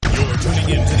tuning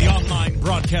in to the online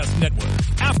broadcast network,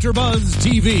 AfterBuzz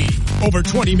TV. Over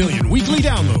 20 million weekly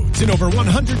downloads in over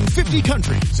 150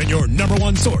 countries, and your number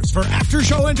one source for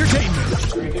after-show entertainment.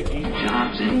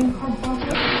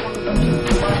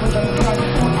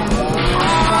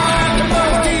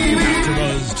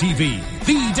 AfterBuzz TV,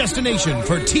 the destination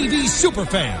for TV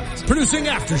superfans, producing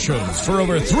aftershows for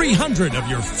over 300 of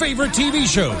your favorite TV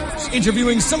shows,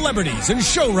 interviewing celebrities and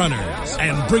showrunners,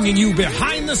 and bringing you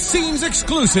behind-the-scenes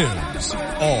exclusives.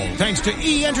 All thanks to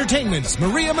E! Entertainment's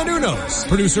Maria Menounos,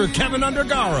 producer Kevin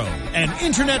Undergaro, and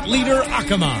internet leader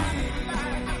Akamai.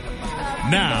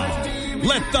 Now,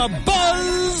 let the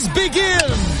buzz begin!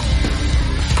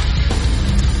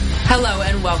 Hello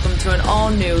and welcome to an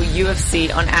all-new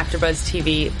UFC on AfterBuzz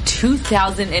TV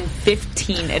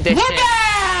 2015 edition. We're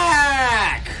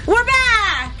back! We're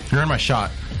back! You're in my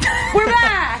shot. We're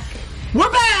back! We're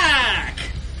back!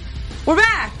 We're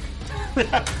back!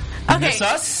 Okay, Miss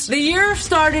us? The year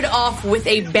started off with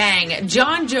a bang.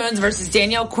 John Jones versus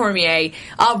Daniel Cormier,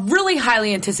 a really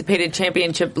highly anticipated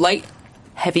championship light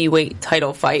heavyweight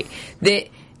title fight that,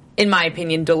 in my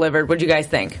opinion, delivered. What do you guys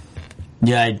think?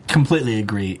 Yeah, I completely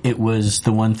agree. It was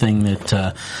the one thing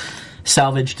that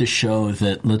salvaged a show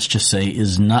that, let's just say,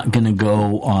 is not going to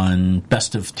go on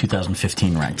best of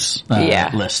 2015 ranks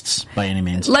lists by any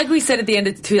means. Like we said at the end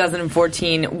of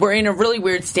 2014, we're in a really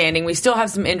weird standing. We still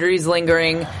have some injuries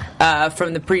lingering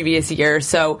from the previous year.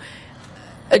 So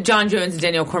John Jones and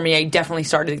Daniel Cormier definitely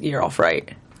started the year off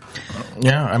right.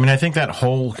 Yeah, I mean, I think that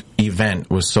whole event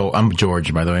was so... I'm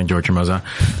George, by the way, George Hermosa.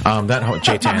 That whole...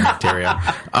 J-Tan, Daria.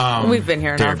 We've been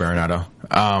here Daria enough.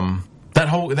 Baronato. That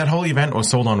whole event was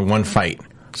sold on one fight.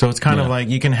 So it's kind of like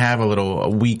you can have a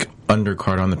weak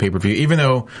undercard on the pay-per-view, even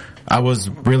though I was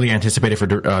really anticipated for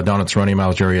Donald Cerrone and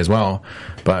Maljury as well.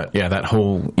 But yeah, that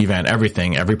whole event,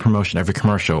 everything, every promotion, every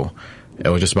commercial, it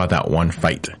was just about that one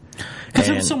fight. Because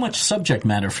there was so much subject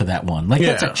matter for that one.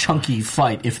 That's a chunky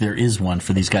fight if there is one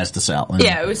for these guys to sell.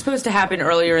 Yeah, it was supposed to happen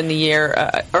earlier in the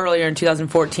year, earlier in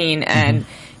 2014, and,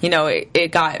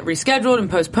 it got rescheduled and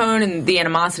postponed, and the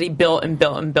animosity built and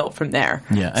built and built from there.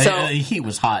 Yeah, so he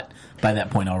was hot by that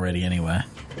point already anyway.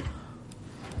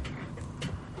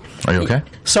 Are you okay?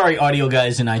 Sorry, audio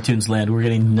guys in iTunes land. We're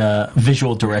getting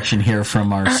visual direction here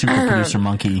from our super producer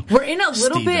monkey. We're in a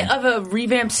little Steven. bit of a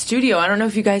revamped studio. I don't know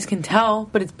if you guys can tell,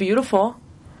 but it's beautiful.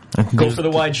 Go for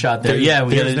the wide shot there. Yeah,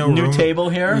 we got a new table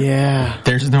here. Yeah.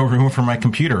 There's no room for my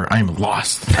computer. I'm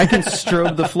lost. I can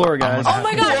strobe the floor, guys. Oh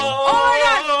my god! Oh my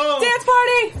god! Dance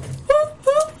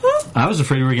party! I was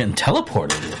afraid we were getting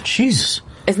teleported. Jesus.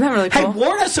 Isn't that really cool? Hey,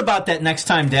 warn us about that next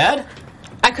time, Dad.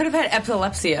 I could have had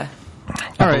epilepsy.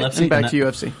 All right, Epilepsy? back to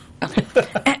UFC.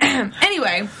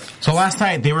 Anyway. So last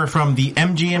night, they were from the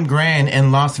MGM Grand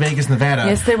in Las Vegas, Nevada.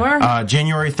 Yes, they were.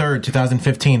 January 3rd,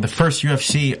 2015, the first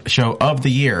UFC show of the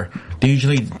year. They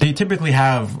typically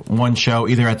have one show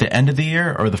either at the end of the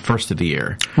year or the first of the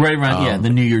year. Right around, the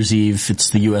New Year's Eve.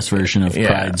 It's the U.S. version of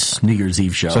Pride's New Year's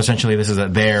Eve show. So essentially, this is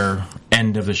at their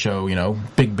end of the show,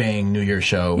 Big Bang New Year's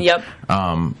show. Yep.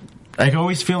 I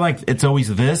always feel like it's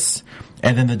always this,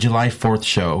 and then the July 4th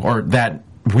show, or that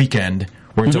weekend,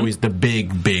 where it's always the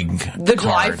big The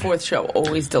July card. 4th show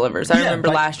always delivers. I remember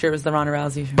last year was the Ronda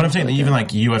Rousey show. But I'm saying that even like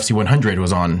UFC 100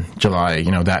 was on July,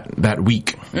 that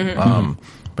week. But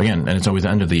again, and it's always the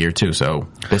end of the year too. So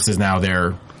this is now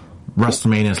their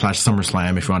WrestleMania /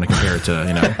 SummerSlam, if you want to compare it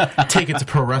to, take it to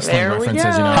pro wrestling There we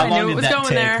references. go. How I long knew it did was that going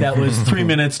take? there. That was 3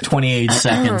 minutes, 28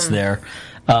 seconds there.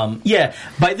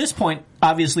 By this point,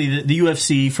 obviously, the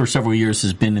UFC for several years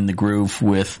has been in the groove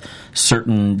with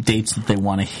certain dates that they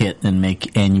want to hit and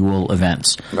make annual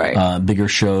events. Right. Bigger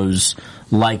shows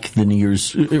like the New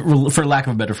Year's, for lack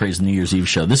of a better phrase, the New Year's Eve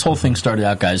show. This whole thing started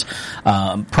out, guys.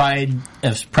 Pride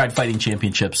Fighting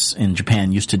Championships in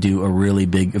Japan used to do a really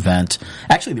big event.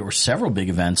 Actually, there were several big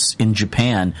events in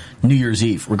Japan New Year's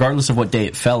Eve. Regardless of what day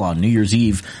it fell on, New Year's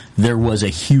Eve, there was a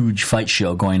huge fight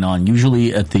show going on,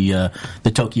 usually at the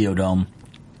Tokyo Dome,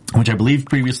 which I believe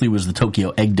previously was the Tokyo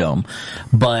Egg Dome.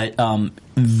 But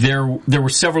there were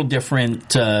several different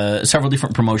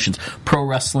promotions. Pro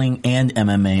wrestling and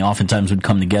MMA oftentimes would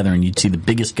come together, and you'd see the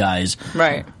biggest guys,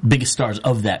 biggest stars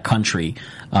of that country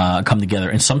come together.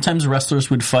 And sometimes wrestlers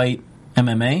would fight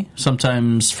MMA.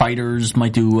 Sometimes fighters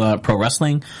might do pro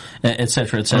wrestling, et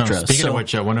cetera, et cetera. Speaking of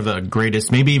which, one of the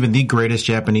greatest, maybe even the greatest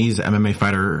Japanese MMA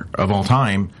fighter of all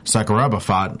time, Sakuraba,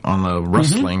 fought on the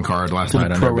wrestling card last night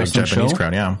on a big Japanese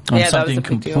crowd. On that something was a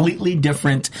big deal. completely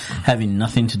different, having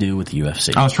nothing to do with the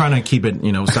UFC. I was trying to keep it,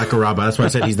 Sakuraba. That's why I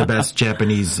said he's the best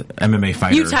Japanese MMA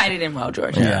fighter. You tied it in well,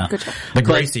 George. Yeah. Good job. The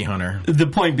Gracie Hunter. The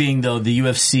point being, though, the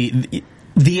UFC...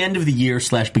 the end of the year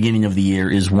 / beginning of the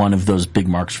year is one of those big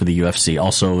marks for the UFC.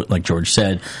 Also, like George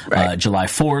said, July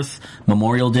 4th,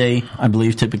 Memorial Day, I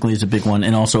believe typically is a big one.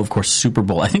 And also, of course, Super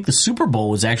Bowl. I think the Super Bowl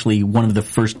was actually one of the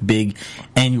first big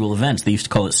annual events. They used to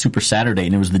call it Super Saturday,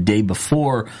 and it was the day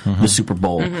before the Super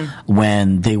Bowl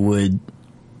when they would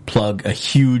plug a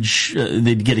huge,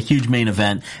 they'd get a huge main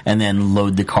event and then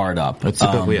load the card up. It's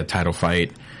typically a title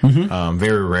fight.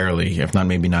 Very rarely, if not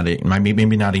maybe not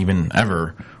even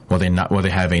ever, will they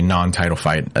have a non-title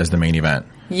fight as the main event.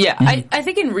 Yeah, I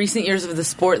think in recent years of the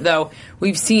sport, though,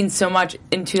 we've seen so much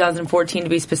in 2014 to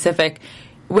be specific,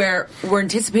 where we're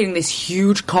anticipating this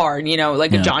huge card,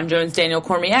 like a John Jones, Daniel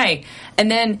Cormier,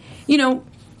 and then,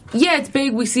 it's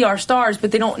big, we see our stars,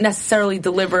 but they don't necessarily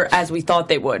deliver as we thought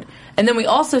they would. And then we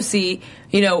also see,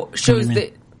 shows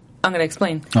that, I'm going to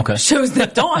explain. Okay. Shows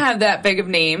that don't have that big of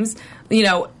names,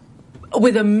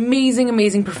 with amazing,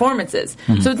 amazing performances.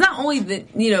 So it's not only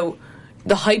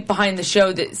the hype behind the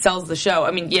show that sells the show.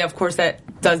 I mean, of course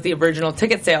that does the original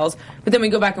ticket sales, but then we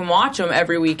go back and watch them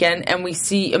every weekend and we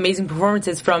see amazing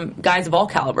performances from guys of all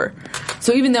caliber.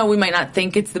 So even though we might not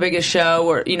think it's the biggest show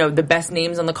or, the best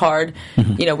names on the card,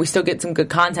 we still get some good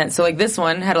content. So like this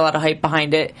one had a lot of hype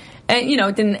behind it. And,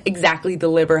 it didn't exactly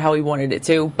deliver how we wanted it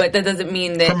to, but that doesn't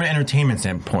mean that... From an entertainment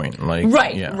standpoint,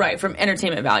 Right, from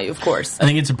entertainment value, of course. I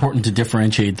think it's important to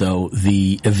differentiate, though,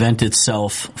 the event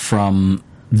itself from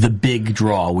the big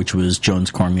draw, which was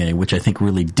Jones Cormier, which I think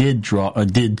really did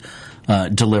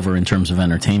deliver in terms of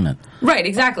entertainment. Right,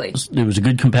 exactly. It was a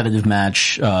good competitive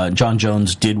match. John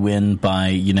Jones did win by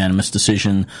unanimous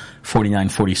decision,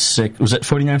 49-46. Was it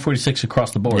 49-46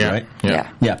 across the board, right?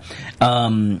 Yeah.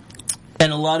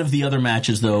 And a lot of the other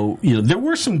matches, though, there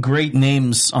were some great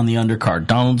names on the undercard.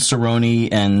 Donald Cerrone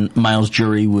and Miles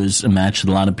Jury was a match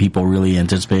that a lot of people really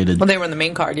anticipated. Well, they were on the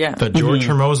main card, yeah. The George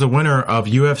Hermosa winner of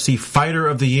UFC Fighter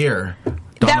of the Year.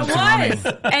 That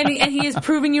was! and he is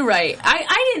proving you right.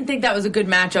 I didn't think that was a good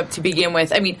matchup to begin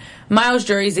with. I mean, Miles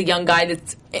Jury is a young guy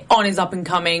that's on his up and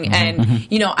coming, and,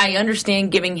 I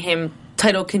understand giving him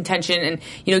title contention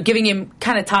and, giving him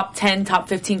kind of top 10, top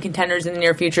 15 contenders in the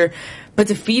near future. But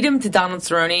to feed him to Donald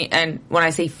Cerrone, and when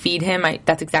I say feed him,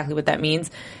 that's exactly what that means,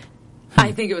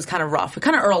 I think it was kind of rough,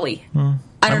 kind of early.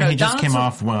 I don't know. He just came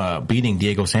off beating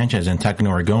Diego Sanchez and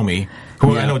Takanori Gomi,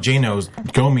 who I know Jay knows.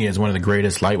 Gomi is one of the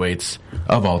greatest lightweights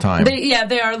of all time.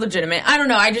 They are legitimate. I don't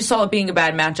know. I just saw it being a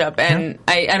bad matchup, and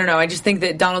I don't know. I just think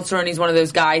that Donald Cerrone is one of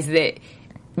those guys that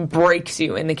breaks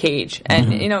you in the cage,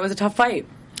 and it was a tough fight.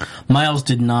 Miles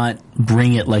did not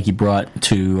bring it like he brought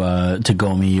to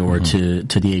Gomi or to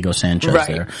Diego Sanchez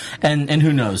there. And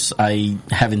who knows? I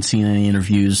haven't seen any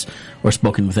interviews or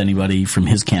spoken with anybody from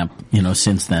his camp,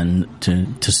 since then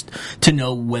to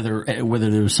know whether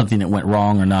there was something that went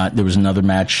wrong or not. There was another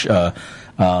match,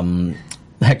 Hector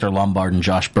Lombard and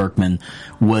Josh Berkman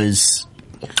was...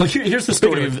 Well, here's the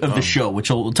story of the show,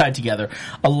 which will tie it together.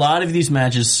 A lot of these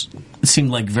matches seemed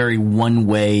like very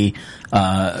one-way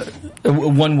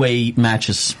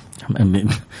matches.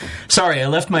 Sorry, I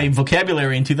left my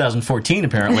vocabulary in 2014,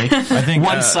 apparently. I think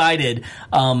one-sided.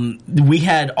 We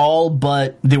had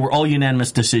they were all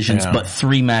unanimous decisions, but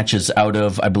 3 matches out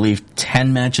of, I believe,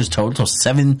 10 matches total, so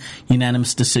 7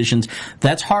 unanimous decisions.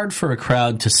 That's hard for a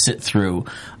crowd to sit through,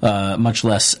 much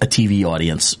less a TV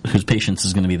audience whose patience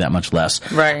is going to be that much less.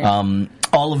 Right.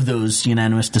 All of those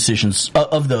unanimous decisions,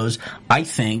 of those, I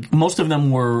think, most of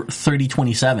them were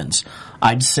 30-27s.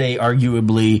 I'd say,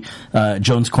 arguably,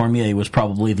 Jones Cormier was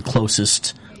probably the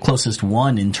closest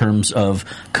one in terms of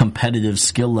competitive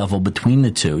skill level between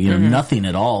the two. Nothing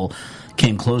at all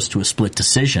came close to a split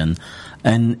decision.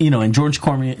 And, and Jones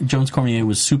Cormier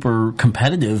was super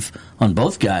competitive on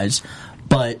both guys.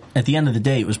 But at the end of the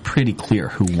day, it was pretty clear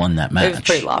who won that match. It was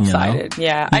pretty lopsided.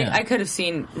 Yeah. I could have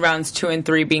seen rounds 2 and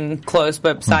 3 being close,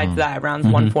 but besides that, rounds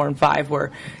 1, 4, and 5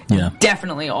 were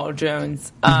definitely all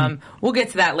Jones. We'll get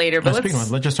to that later. But let's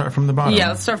just start from the bottom. Yeah,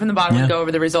 let's start from the bottom and go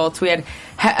over the results. We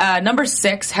had number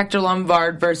 6, Hector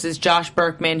Lombard versus Josh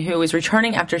Berkman, who is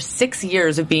returning after 6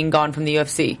 years of being gone from the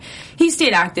UFC. He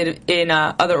stayed active in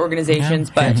other organizations,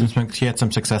 but he had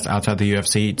some success outside the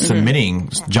UFC, submitting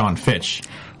John Fitch,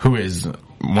 who is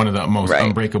one of the most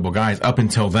unbreakable guys up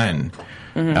until then.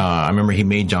 I remember he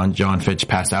made John Fitch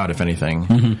pass out, if anything,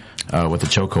 with a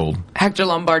chokehold. Hector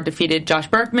Lombard defeated Josh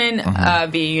Berkman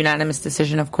via unanimous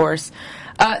decision, of course.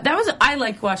 I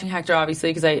like watching Hector,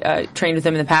 obviously, because I trained with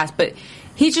him in the past, but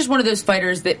he's just one of those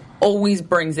fighters that always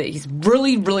brings it. He's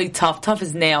really, really tough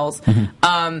as nails.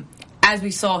 As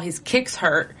we saw, his kicks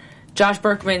hurt.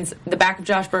 The back of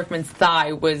Josh Berkman's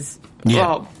thigh was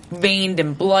veined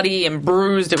and bloody and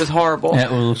bruised. It was horrible.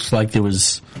 It looks like there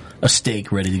was a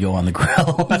steak ready to go on the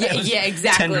grill. Yeah,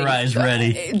 exactly. Tenderized,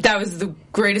 ready. That was the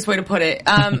greatest way to put it.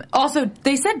 Also,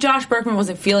 they said Josh Berkman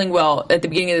wasn't feeling well at the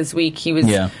beginning of this week. He was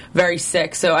very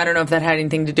sick, so I don't know if that had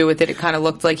anything to do with it. It kind of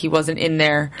looked like he wasn't in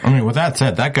there. I mean, with that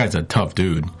said, that guy's a tough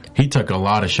dude. He took a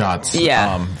lot of shots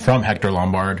from Hector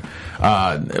Lombard.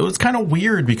 It was kind of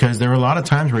weird because there were a lot of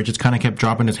times where he just kind of kept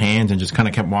dropping his hands and just kind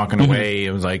of kept walking away.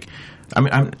 It was like,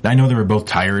 I know they were both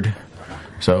tired.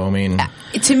 So, I mean,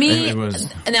 to me, it was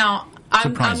now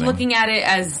I'm looking at it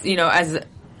as, as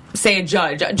say a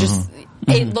judge. Just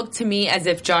it looked to me as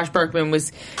if Josh Berkman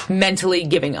was mentally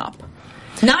giving up.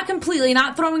 Not completely,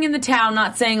 not throwing in the towel,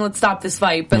 not saying let's stop this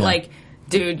fight, but like,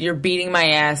 dude, you're beating my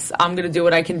ass. I'm going to do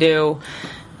what I can do.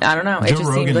 I don't know. It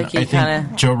just seemed like he kind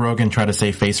of... Joe Rogan tried to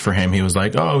save face for him. He was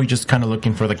like, he's just kind of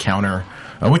looking for the counter.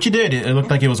 Which he did. It looked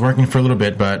like it was working for a little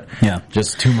bit, but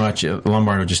just too much.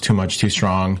 Lombard was just too much, too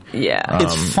strong. Yeah.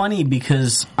 It's funny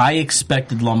because I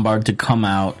expected Lombard to come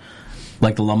out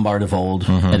like the Lombard of old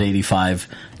at 85,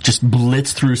 just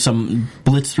blitz through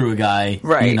a guy,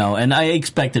 right? And I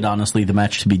expected, honestly, the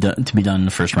match to be done in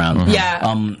the first round.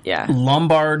 Yeah.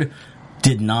 Lombard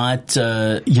did not,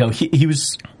 he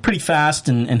was pretty fast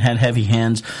and had heavy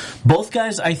hands. Both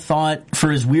guys, I thought,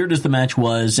 for as weird as the match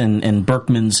was and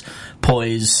Berkman's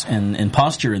poise and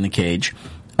posture in the cage,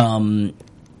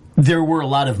 there were a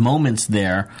lot of moments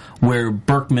there where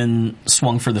Berkman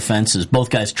swung for the fences. Both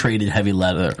guys traded heavy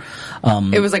leather.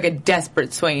 It was like a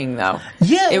desperate swinging, though.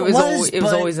 Yeah, it was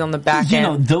always on the back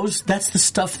end. That's the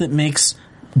stuff that makes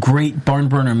great barn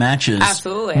burner matches.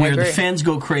 Absolutely, where the fans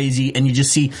go crazy and you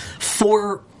just see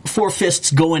four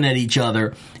fists going at each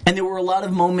other. And there were a lot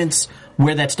of moments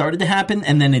where that started to happen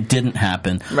and then it didn't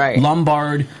happen. Right.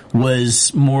 Lombard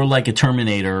was more like a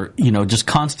Terminator, just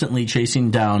constantly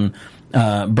chasing down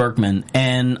Berkman.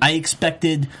 And I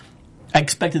expected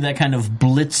that kind of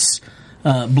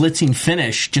blitzing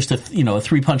finish, just a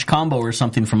 3-punch combo or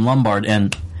something from Lombard,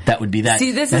 and that would be that.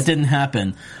 That didn't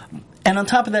happen. And on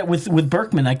top of that, with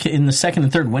Berkman, in the second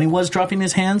and third, when he was dropping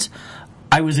his hands,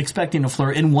 I was expecting a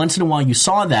flurry. And once in a while you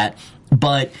saw that,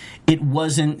 but it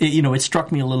wasn't, it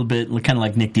struck me a little bit kind of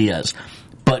like Nick Diaz.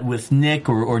 But with Nick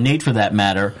or Nate for that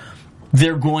matter,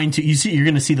 they're going to, you're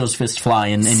going to see those fists fly,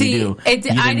 and you do. I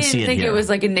didn't think it was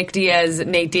like a Nate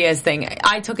Diaz thing.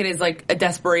 I took it as like a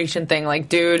desperation thing. Like,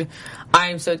 dude,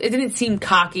 it didn't seem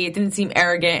cocky. It didn't seem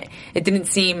arrogant. It didn't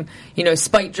seem,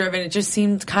 spite driven. It just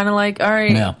seemed kind of like, all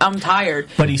right, I'm tired.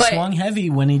 But he swung heavy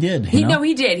when he did. He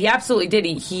did. He absolutely did.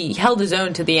 He held his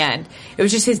own to the end. It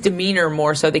was just his demeanor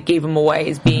more so that gave him away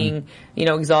as being,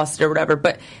 exhausted or whatever.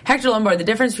 But Hector Lombard, the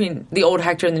difference between the old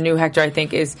Hector and the new Hector, I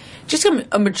think, is just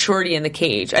a maturity in the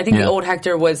cage. I think the old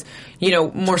Hector was,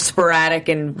 more sporadic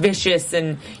and vicious,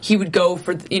 and he would go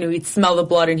for, he'd smell the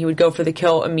blood and he would go for the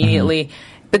kill immediately.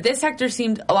 But this Hector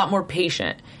seemed a lot more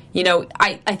patient.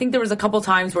 I think there was a couple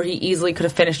times where he easily could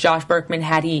have finished Josh Berkman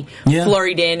had he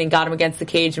flurried in and got him against the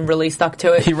cage and really stuck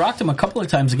to it. He rocked him a couple of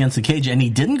times against the cage, and he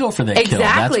didn't go for that kill.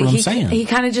 That's what I'm saying. He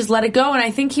kind of just let it go, and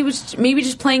I think he was maybe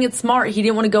just playing it smart. He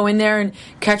didn't want to go in there and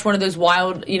catch one of those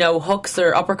wild, hooks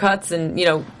or uppercuts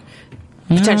and,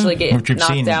 potentially get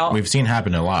knocked out. We've seen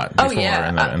happen a lot before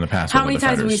in the past. How many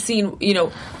times have we seen,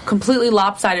 completely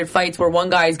lopsided fights where one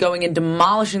guy is going and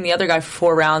demolishing the other guy for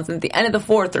 4 rounds, and at the end of the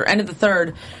fourth or end of the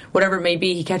third, whatever it may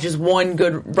be, he catches one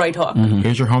good right hook.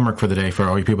 Here's your homework for the day for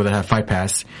all you people that have Fight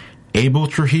Pass. Abel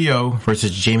Trujillo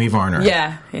versus Jamie Varner.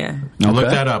 Yeah. Look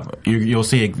that up. You'll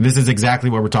see. This is exactly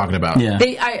what we're talking about. Yeah.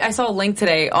 I saw a link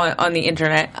today on the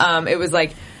internet. It was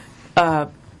like...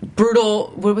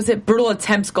 brutal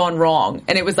attempts gone wrong,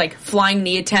 and it was like flying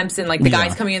knee attempts, and like the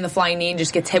guy's coming in the flying knee and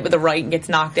just gets hit with the right and gets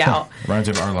knocked out. Reminds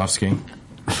me of Arlovsky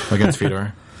against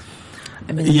Fedor.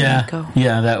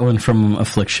 That one from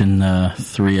Affliction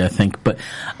 3, I think. But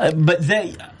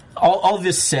they all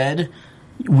this said,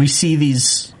 we see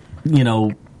these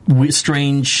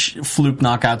strange fluke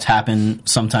knockouts happen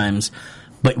sometimes.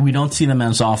 But we don't see them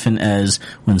as often as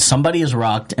when somebody is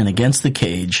rocked and against the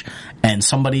cage, and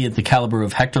somebody at the caliber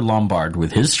of Hector Lombard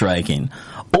with his striking,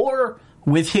 or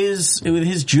with his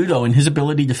judo and his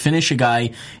ability to finish a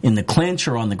guy in the clinch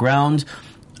or on the ground.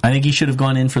 I think he should have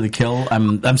gone in for the kill.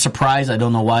 I'm surprised. I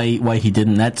don't know why he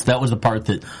didn't. That was the part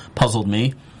that puzzled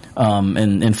me.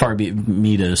 And far be it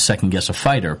me to second guess a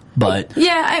fighter, but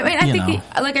I think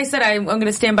like I said, I'm going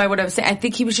to stand by what I was saying. I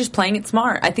think he was just playing it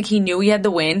smart. I think he knew he had the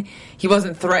win. He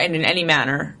wasn't threatened in any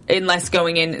manner, unless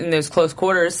going in those close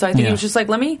quarters. So I think he was just like,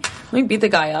 let me beat the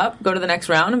guy up, go to the next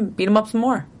round, and beat him up some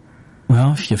more.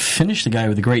 Well, if you finish the guy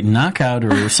with a great knockout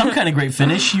or some kind of great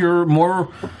finish, you're more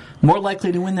more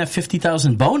likely to win that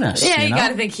 50,000 bonus. Yeah, you know? got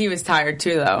to think he was tired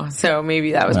too, though. So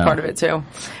maybe that was part of it too.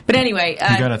 But anyway,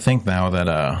 you got to think now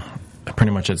that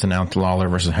pretty much it's announced Lawler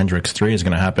versus Hendricks 3 is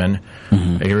going to happen.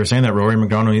 Mm-hmm. You were saying that Rory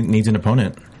McDonald needs an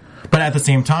opponent. But at the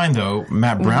same time, though,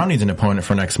 Matt Brown needs an opponent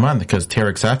for next month because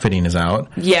Tarek Saffiedine is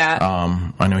out. Yeah.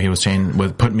 I know he was saying,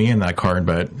 put me in that card,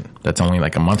 but that's only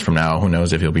like a month from now. Who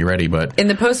knows if he'll be ready, but... In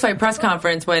the post-fight press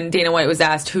conference, when Dana White was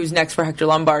asked who's next for Hector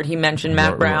Lombard, he mentioned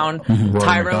Matt Brown,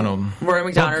 Rory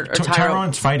McDonald, or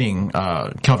Tyron's fighting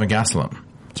Kelvin Gastelum.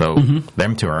 So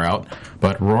them two are out.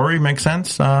 But Rory makes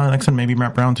sense. Next one, maybe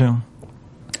Matt Brown, too.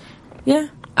 Yeah.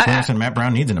 Matt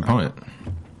Brown needs an opponent.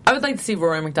 I would like to see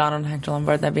Rory McDonald and Hector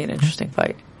Lombard. That'd be an interesting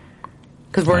fight.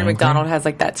 Because Rory McDonald has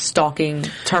like that stalking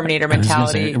Terminator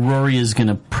mentality. Rory is going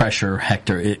to pressure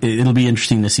Hector. It'll be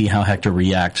interesting to see how Hector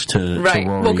reacts to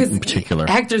Rory in particular.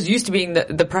 Hector's used to being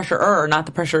the pressurer, not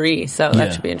the pressuree, so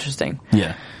that should be interesting.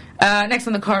 Yeah. Next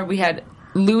on the card, we had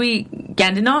Louis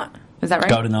Gandinot. Is that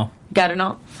right?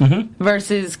 Gandinot.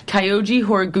 Versus Kyoji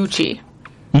Horiguchi.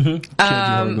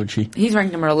 He's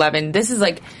ranked number 11. This is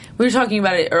like, we were talking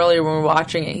about it earlier when we were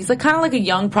watching it. He's like kind of like a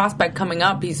young prospect coming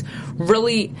up. He's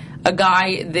really a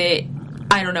guy that,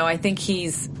 I don't know, I think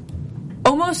he's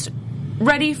almost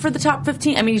ready for the top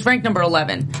 15. I mean, he's ranked number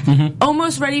 11.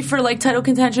 Almost ready for like title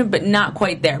contention, but not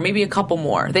quite there. Maybe a couple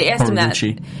more. They asked him that.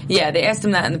 Yeah, they asked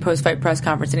him that in the post-fight press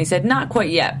conference, and he said, not quite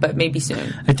yet, but maybe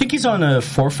soon. I think he's on a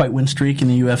 4-fight win streak in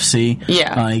the UFC.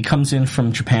 Yeah. He comes in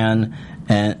from Japan,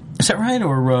 and is that right?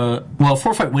 Or,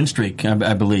 4-fight win streak,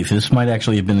 I believe. This might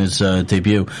actually have been his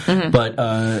debut.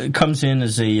 But comes in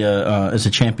as a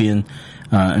champion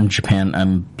in Japan.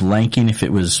 I'm blanking if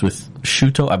it was with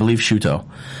Shuto. I believe Shuto.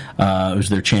 It was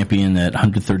their champion at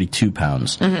 132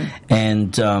 pounds.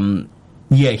 And,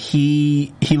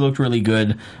 he looked really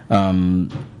good.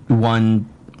 Won,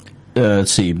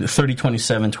 let's see,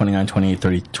 30-27,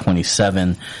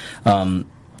 29-28, 30-27.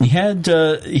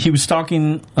 He was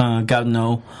stalking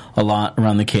Gaudineau a lot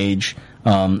around the cage.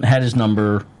 Had his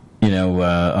number,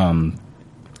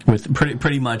 with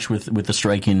pretty much with the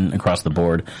striking across the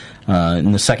board.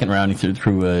 In the second round, he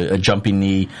threw a jumping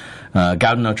knee.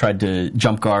 Gaudineau tried to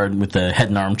jump guard with the head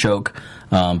and arm choke,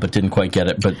 but didn't quite get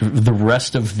it. But the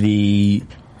rest of the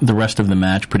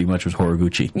match pretty much was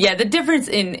Horiguchi. Yeah, the difference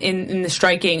in the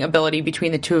striking ability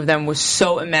between the two of them was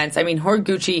so immense. I mean,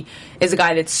 Horiguchi is a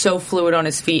guy that's so fluid on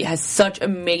his feet, has such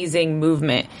amazing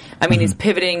movement. I mean, his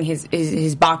pivoting,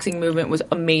 his boxing movement was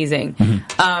amazing.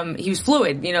 He was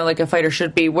fluid, like a fighter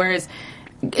should be. Whereas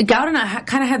Gaudineau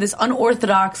kind of had this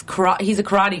unorthodox he's a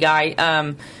karate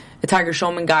guy, a Tiger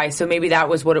Schulman guy, so maybe that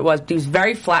was what it was. But he was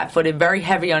very flat-footed, very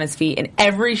heavy on his feet, and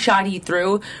every shot he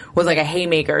threw was like a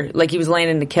haymaker, like he was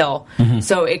landing to kill.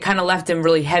 So it kind of left him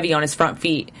really heavy on his front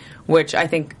feet, which I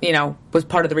think, was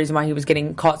part of the reason why he was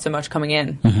getting caught so much coming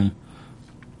in.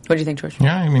 What do you think, George?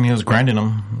 Yeah, I mean, he was grinding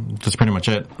him. That's pretty much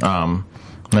it.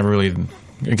 Never really...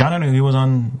 he was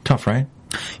on Tough, right?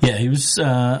 Yeah, he was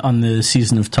on the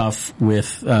season of Tough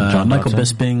with Michael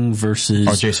Bisping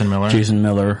versus Jason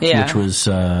Miller. Which was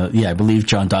I believe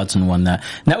John Dodson won that.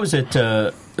 And that was at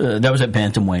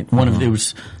bantamweight. It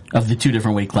was of the two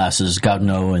different weight classes.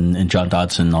 Gaudineau and John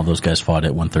Dodson, all those guys fought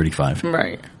at 135.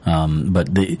 Right. But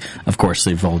of course,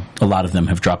 a lot of them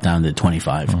have dropped down to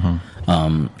 25.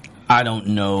 I don't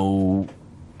know.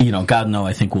 Gaudineau,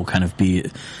 I think, will kind of be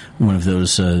one of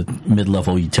those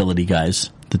mid-level utility guys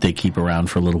that they keep around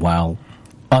for a little while,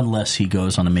 unless he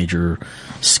goes on a major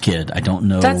skid. I don't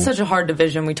know. That's such a hard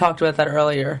division. We talked about that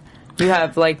earlier. You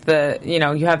have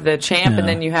you have the champ, and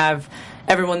then you have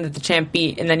everyone that the champ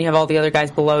beat, and then you have all the other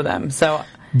guys below them. So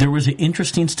there was an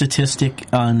interesting statistic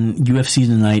on UFC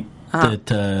Tonight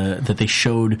that they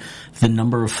showed the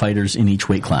number of fighters in each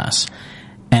weight class.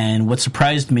 And what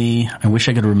surprised me, I wish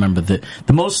I could remember the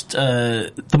most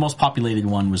populated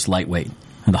one was lightweight,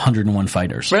 with 101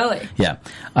 fighters. Really? Yeah.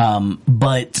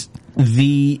 But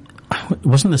it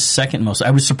wasn't the second most.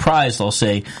 I was surprised, I'll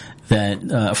say, that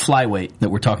flyweight that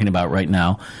we're talking about right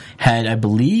now had, I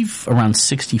believe, around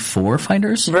 64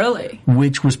 fighters. Really?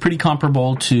 Which was pretty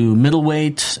comparable to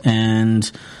middleweight,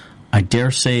 and I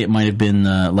dare say it might have been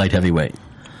light heavyweight.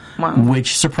 Wow.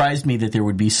 Which surprised me that there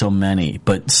would be so many,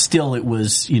 but still it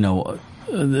was,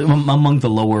 among the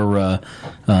lower,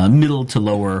 middle to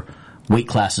lower weight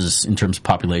classes in terms of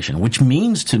population, which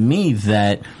means to me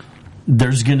that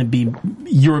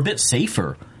you're a bit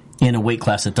safer in a weight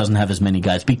class that doesn't have as many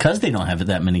guys because they don't have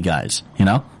that many guys,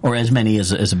 or as many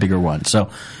as a bigger one. So,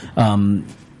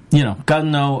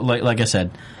 Gaudineau, like I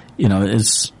said,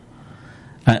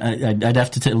 I'd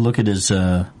have to look at his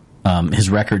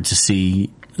record to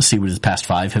see see what his past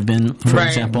 5 have been, for Right,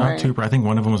 example. right. Two, I think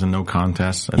one of them was a no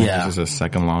contest. I think Yeah. this is his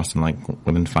second loss in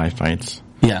within 5 fights.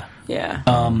 Yeah. Yeah.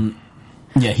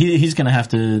 Yeah, he's going to have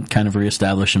to kind of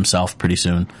reestablish himself pretty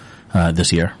soon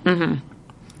this year.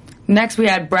 Next, we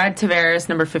had Brad Tavares,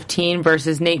 number 15,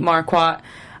 versus Nate Marquardt.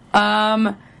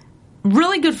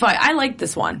 Really good fight. I liked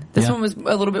this one. This Yeah. one was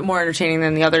a little bit more entertaining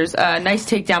than the others. Nice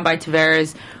takedown by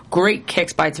Tavares. Great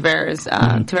kicks by Tavares.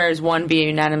 Tavares won via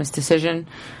unanimous decision.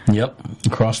 Yep.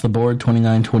 Across the board,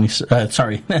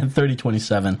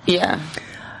 30-27. Yeah.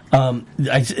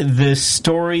 The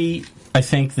story, I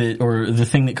think or the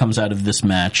thing that comes out of this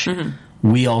match,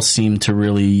 we all seem to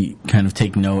really kind of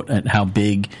take note at how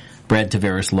big Brad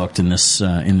Tavares looked in this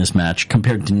match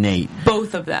compared to Nate.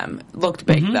 Both of them looked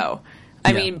big, though.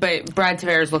 I Yeah. mean, but Brad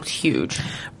Tavares looked huge.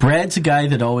 Brad's a guy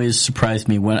that always surprised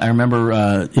me. When I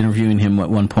remember interviewing him at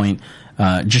one point,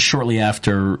 just shortly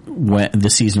after the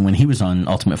season when he was on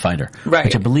Ultimate Fighter, Right.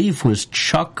 which I believe was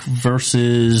Chuck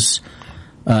versus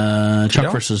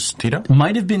Tito?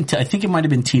 Might have been. I think it might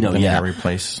have been Tito. Then he Yeah, got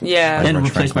replaced. Yeah. by and Rich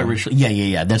replaced by Franklin. Rich.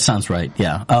 Yeah. That sounds right.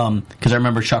 Yeah, because I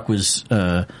remember Chuck was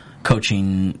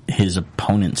coaching his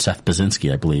opponent Seth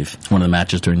Baczynski, I believe, one of the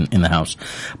matches in the house.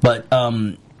 But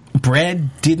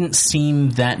Brad didn't seem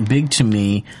that big to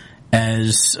me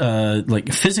as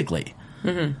physically.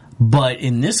 But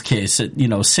in this case, at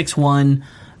 6'1"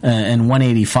 and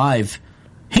 185.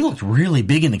 He looked really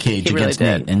big in the cage He really against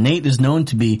did. Nate. And Nate is known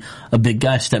to be a big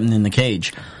guy stepping in the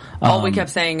cage. All we kept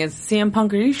saying is, CM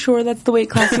Punk, are you sure that's the weight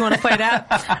class you want to fight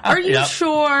at? Are you Yep.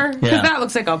 sure? Because Yeah. that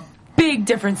looks like a big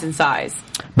difference in size.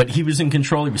 But he was in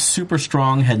control. He was super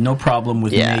strong. Had no problem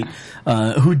with Yeah. Nate,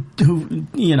 who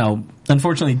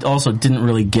unfortunately also didn't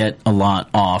really get a lot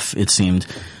off. It seemed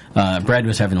Brad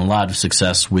was having a lot of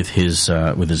success with his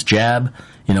jab.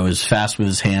 Is fast with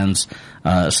his hands,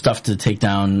 stuff to take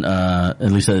down.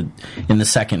 At least in the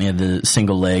second, he had the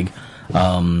single leg.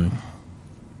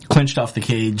 Clinched off the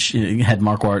cage, had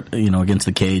Marquardt, against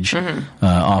the cage,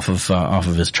 off of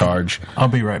his charge. I'll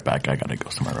be right back. I gotta go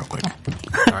somewhere real quick.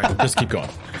 All right, just keep going.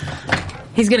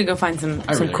 He's going to go find some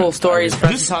really cool don't. stories for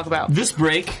us to talk about. This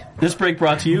break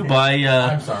brought to you by.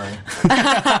 I'm sorry.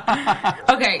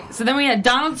 Okay, so then we had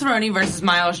Donald Cerrone versus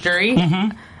Miles Jury.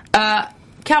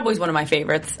 Cowboy's one of my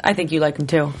favorites. I think you like him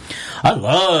too. I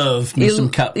love me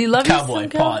some you love you cowboy some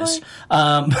pause.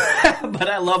 But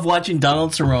I love watching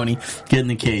Donald Cerrone get in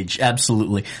the cage.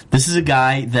 Absolutely. This is a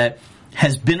guy that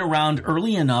has been around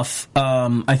early enough,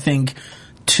 I think,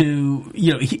 to,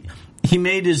 he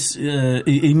made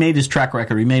his track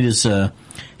record. He made his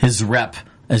rep,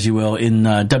 as you will, in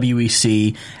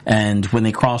WEC, and when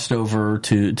they crossed over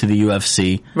to the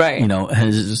UFC, Right.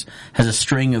 Has a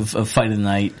string of fight of the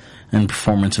night and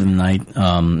performance of the night,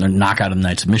 or knockout of the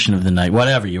night, submission of the night,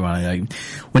 whatever you want.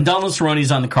 When Donald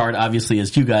Cerrone's on the card, obviously,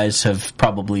 as you guys have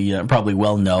probably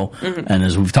well know, and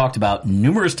as we've talked about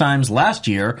numerous times last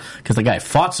year, because the guy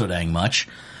fought so dang much,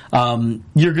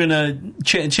 you're gonna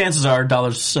chances are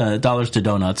dollars to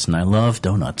donuts, and I love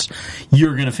donuts.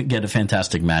 You're gonna get a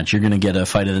fantastic match. You're gonna get a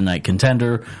fight of the night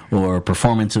contender or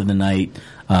performance of the night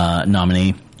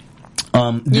nominee.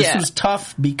 This was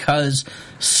tough because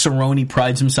Cerrone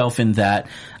prides himself in that.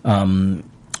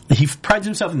 He prides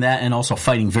himself in that and also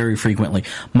fighting very frequently.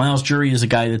 Miles Jury is a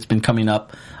guy that's been coming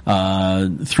up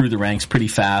through the ranks pretty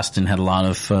fast and had a lot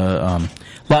of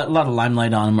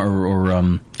limelight on him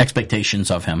or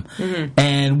expectations of him.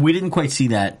 And we didn't quite see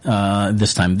that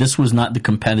this time. This was not the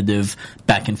competitive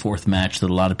back and forth match that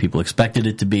a lot of people expected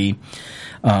it to be.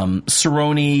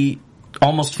 Cerrone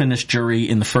almost finished Jury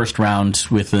in the first round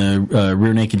with a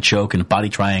rear naked choke and a body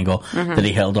triangle that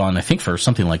he held on, I think, for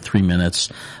something like 3 minutes.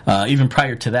 Even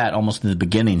prior to that, almost in the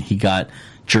beginning, he got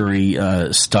Jury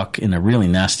stuck in a really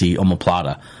nasty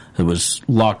omoplata that was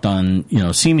locked on,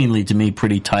 seemingly to me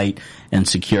pretty tight and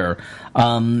secure.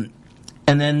 And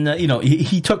then,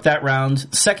 he took that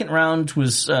round. Second round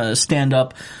was stand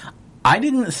up. I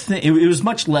didn't think it was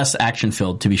much less action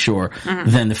filled, to be sure,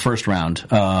 than the first round.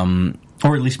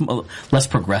 Or at least less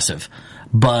progressive.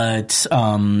 But,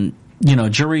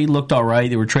 Jury looked all right.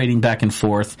 They were trading back and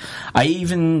forth. I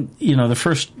even, the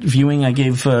first viewing I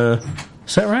gave,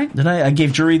 is that right? I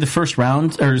gave Jury the second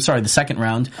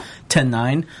round,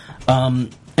 10-9.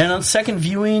 And on second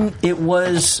viewing, it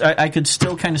was, I could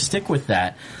still kind of stick with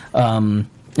that. And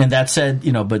that said,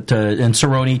 and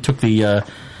Cerrone took the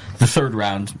third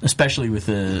round, especially with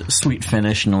a sweet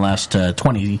finish in the last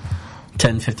 10-15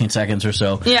 seconds or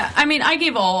so. Yeah, I mean, I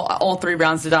gave all 3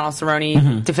 rounds to Donald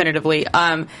Cerrone, definitively.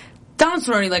 Donald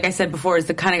Cerrone, like I said before, is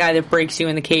the kind of guy that breaks you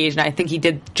in the cage, and I think he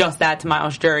did just that to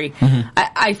Miles Jury.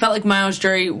 I felt like Miles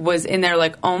Jury was in there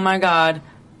like, oh my God,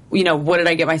 what did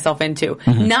I get myself into?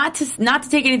 Not to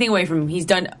take anything away from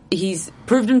him. He's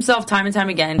proved himself time and time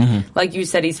again. Like you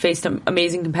said, he's faced some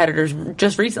amazing competitors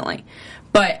just recently.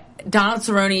 But Donald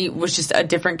Cerrone was just a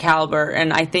different caliber,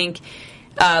 and I think,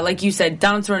 like you said,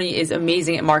 Donald Cerrone is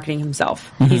amazing at marketing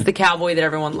himself. He's the cowboy that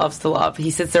everyone loves to love. He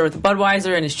sits there with a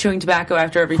Budweiser and is chewing tobacco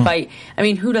after every fight. I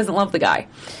mean, who doesn't love the guy?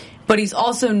 But he's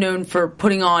also known for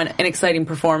putting on an exciting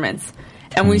performance.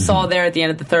 And we saw there at the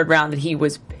end of the third round that he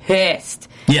was pissed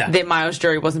that Miles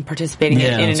Jury wasn't participating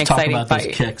in an exciting fight.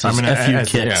 Those kicks. A few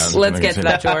kicks. Let's get to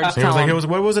that, George.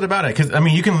 What was it about it? Because, I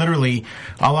mean, you can literally,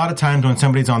 a lot of times when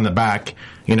somebody's on the back,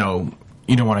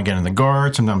 you don't want to get in the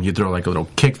guard. Sometimes you throw like a little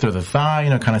kick through the thigh,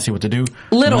 kind of see what to do.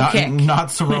 Kick. Not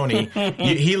Cerrone.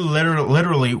 He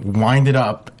literally winded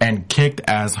up and kicked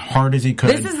as hard as he could.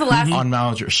 This is the last on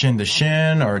Miles, shin to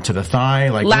shin or to the thigh.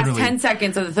 Like last 10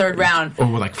 seconds of the third round. Or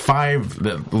with like 5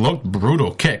 that looked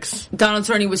brutal kicks. Donald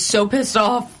Cerrone was so pissed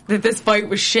off that this fight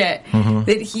was shit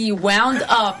that he wound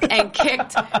up and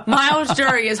kicked Miles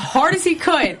Jury as hard as he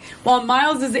could while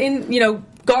Miles is in,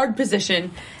 guard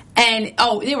position. And,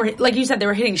 they were, like you said, they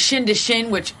were hitting shin to shin,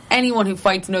 which anyone who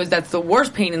fights knows that's the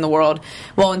worst pain in the world.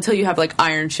 Well, until you have, like,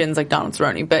 iron shins like Donald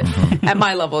Cerrone. But at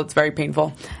my level, it's very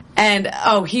painful. And,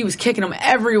 he was kicking them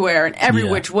everywhere and every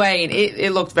which way, and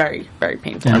it looked very, very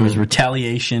painful. And it was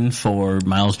retaliation for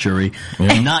Miles Jury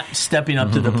not stepping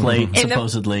up to the plate,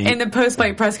 supposedly. In the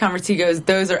post-fight press conference, he goes,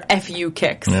 those are FU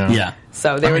kicks. Yeah.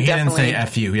 So they were definitely... He didn't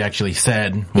say FU, he actually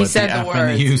said what the F words,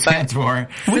 and the U stands for.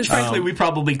 Which, frankly, we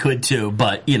probably could too,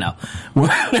 but, they're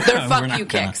fuck you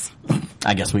kicks.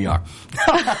 I guess we are.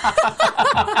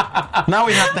 Now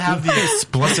we have to have the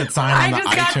explicit sign on the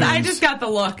iTunes. I just got the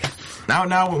look.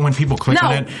 Now when people click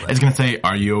on it, it's going to say,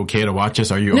 are you okay to watch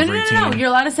this? Are you over 18? No. You're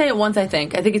allowed to say it once, I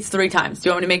think. I think it's 3 times. Do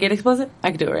you want me to make it explicit? I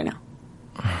can do it right now.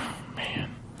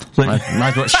 Might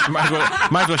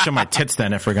as well show my tits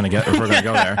then if we're gonna go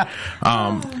there.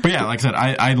 But yeah, like I said,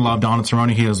 I love Donald Cerrone.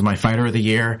 He was my fighter of the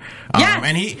year. Yes,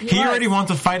 and he already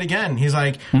wants to fight again. He's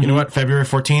like, you know what? February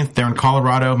 14th, they're in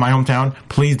Colorado, my hometown.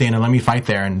 Please, Dana, let me fight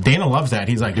there. And Dana loves that.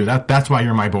 He's like, dude, that's why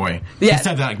you're my boy. Yes. He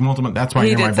said that like multiple. That's why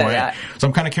you're my boy. That. So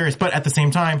I'm kind of curious. But at the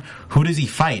same time, who does he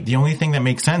fight? The only thing that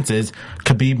makes sense is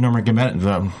Khabib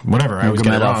Nurmagomedov. Whatever, I always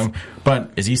get it wrong.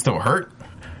 But is he still hurt?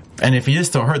 And if he is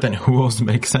still hurt, then who else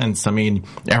makes sense? I mean,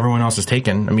 everyone else is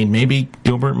taken. I mean, maybe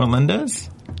Gilbert Melendez?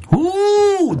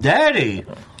 Ooh, daddy.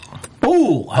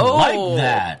 Ooh, I like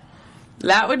that.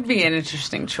 That would be an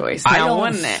interesting choice now,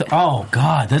 wouldn't it? Oh,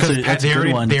 God. That's a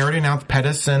good one. They already announced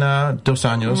Pettis and Dos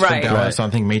Anjos for Dallas, I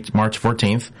think March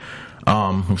 14th.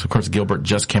 Of course, Gilbert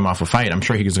just came off a fight. I'm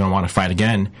sure he's going to want to fight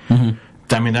again.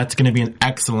 I mean, that's going to be an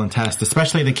excellent test,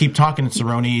 especially they keep talking to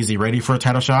Cerrone. Is he ready for a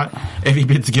title shot? If he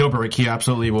beats Gilbert, he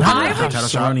absolutely will be ready for a title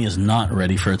shot. Cerrone is not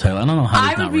ready for a title. I don't know how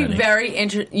he's not ready. I would be very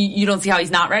interested. You don't see how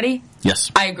he's not ready?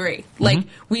 Yes. I agree. Like,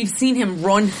 we've seen him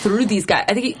run through these guys.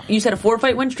 I think you said a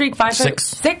 4-fight win streak? 5 6.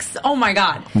 6? Oh, my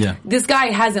God. Yeah. This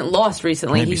guy hasn't lost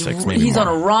recently. Maybe 6, maybe he's more.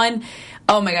 on a run.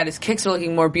 Oh my God, his kicks are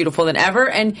looking more beautiful than ever.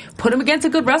 And put him against a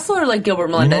good wrestler like Gilbert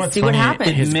Melendez. See what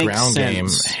happens.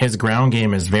 His ground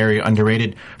game is very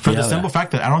underrated for the simple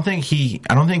fact that I don't think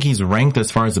he's ranked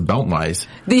as far as the belt wise.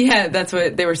 Yeah, that's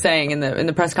what they were saying in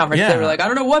the press conference. Yeah. They were like, I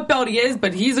don't know what belt he is,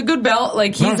 but he's a good belt.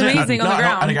 Like he's amazing on the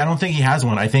ground. I don't think he has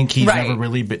one. I think he's never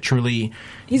really truly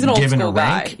he's an old given school a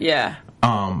rank. Guy. Yeah.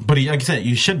 But like I said,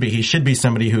 he should be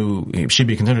somebody who should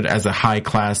be considered as a high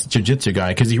class jiu-jitsu guy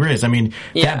because he is. I mean,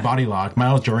 that body lock,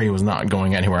 Miles Jury was not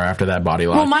going anywhere after that body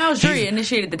lock. Well, Miles Jury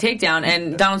initiated the takedown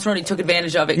and Donald Cerrone took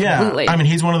advantage of it completely. I mean,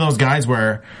 he's one of those guys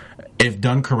where if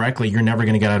done correctly, you're never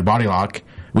going to get out of body lock.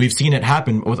 We've seen it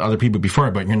happen with other people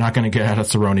before, but you're not going to get out of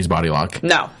Cerrone's body lock.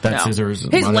 No. That's scissors.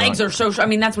 His legs are so, I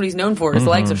mean, that's what he's known for. His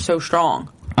legs are so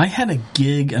strong. I had a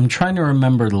gig, I'm trying to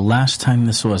remember the last time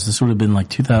this was. This would have been like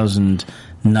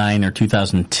 2009 or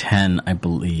 2010, I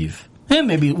believe. Yeah,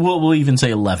 maybe, we'll even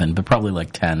say 11, but probably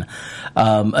like 10.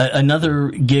 Another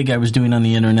gig I was doing on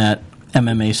the internet,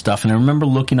 MMA stuff, and I remember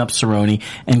looking up Cerrone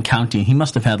and counting. He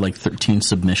must have had like 13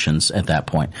 submissions at that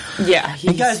point. Yeah.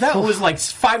 And guys, that was like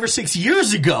 5 or 6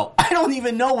 years ago. I don't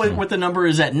even know what the number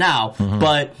is at now,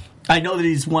 but I know that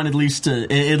he's won at least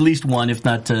one, if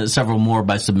not several more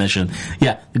by submission.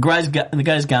 Yeah, the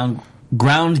guy's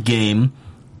ground game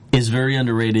is very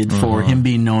underrated for him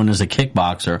being known as a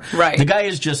kickboxer. Right. The guy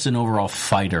is just an overall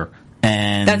fighter.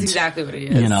 And that's exactly what he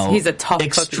is. He's a tough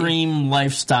extreme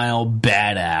lifestyle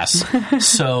badass.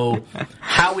 So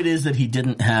how it is that he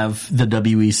didn't have the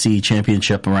WEC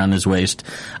championship around his waist,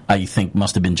 I think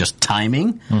must have been just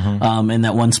timing. And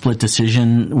that one split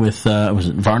decision with was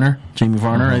it Varner? Jamie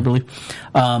Varner, I believe.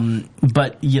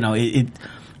 But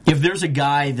if there's a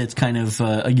guy that's kind of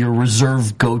your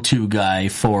reserve go-to guy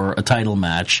for a title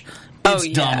match, it's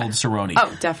Donald Cerrone.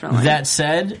 Oh, definitely. That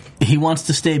said, he wants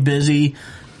to stay busy.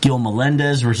 Gil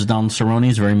Melendez versus Donald Cerrone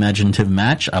is a very imaginative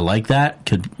match. I like that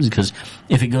because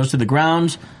if it goes to the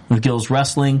ground with Gil's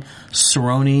wrestling,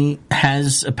 Cerrone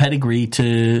has a pedigree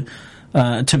to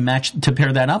pair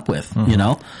that up with. You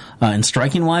know, and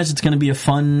striking wise, it's going to be a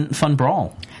fun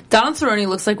brawl. Donald Cerrone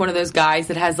looks like one of those guys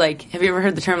that has have you ever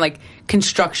heard the term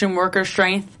construction worker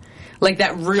strength? Like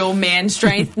that real man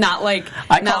strength, not like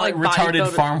I call it retarded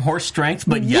farm horse strength,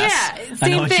 but yes, yeah, I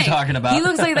know what thing. you're talking about. He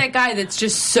looks like that guy that's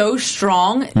just so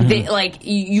strong that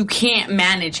you can't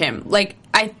manage him. Like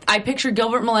I picture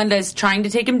Gilbert Melendez trying to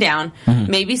take him down,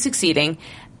 maybe succeeding,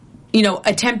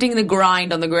 attempting the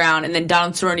grind on the ground, and then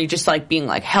Donald Cerrone just being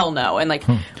hell no, and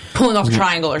pulling off a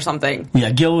triangle or something.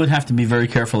 Yeah, Gil would have to be very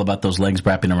careful about those legs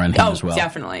wrapping around him as well.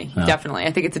 Definitely.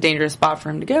 I think it's a dangerous spot for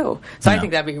him to go. So I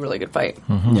think that'd be a really good fight.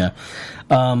 Yeah.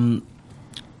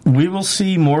 We will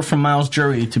see more from Miles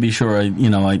Jury, to be sure. I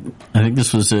think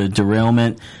this was a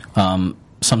derailment.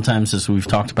 Sometimes, as we've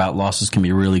talked about, losses can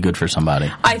be really good for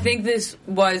somebody. I think this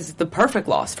was the perfect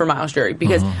loss for Miles Jury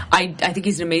because I think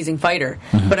he's an amazing fighter.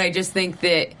 But I just think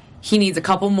that he needs a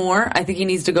couple more. I think he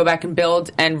needs to go back and build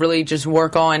and really just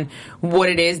work on what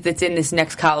it is that's in this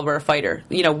next caliber of fighter.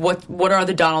 What are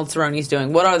the Donald Cerrone's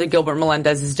doing? What are the Gilbert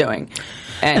Melendez's doing?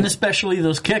 And especially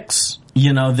those kicks.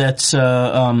 That's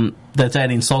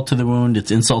adding salt to the wound.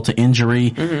 It's insult to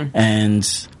injury.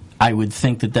 And I would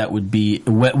think that would be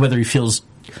whether he feels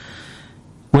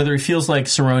like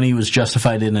Cerrone was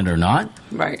justified in it or not.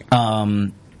 Right.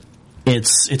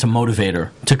 It's a motivator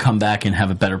to come back and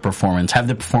have a better performance, have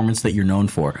the performance that you're known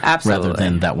for, Absolutely. rather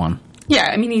than that one. Yeah,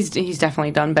 I mean he's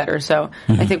definitely done better, so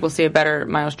I think we'll see a better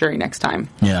Miles Jury next time.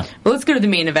 Yeah. But let's go to the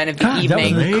main event of the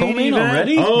evening. That was the co-main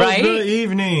already? Right? The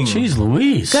evening. Jeez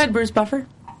Louise. Go ahead, Bruce Buffer.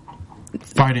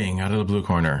 Fighting out of the blue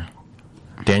corner,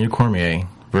 Daniel Cormier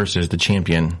versus the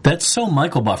champion. That's so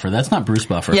Michael Buffer. That's not Bruce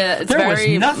Buffer. Yeah, it's there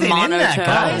very was nothing in that, monotone.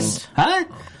 guys. Huh?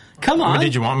 Come on.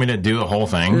 Did you want me to do the whole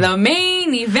thing? The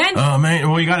main event. Oh, man.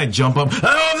 Well, you got to jump up.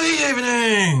 Oh, the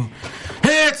evening.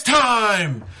 It's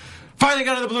time. Fighting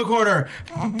out of the blue corner.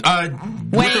 With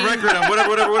the record of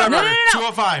whatever. No.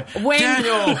 205. Wayne.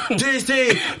 Daniel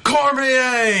DC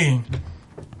Cormier.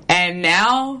 And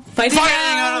now, fighting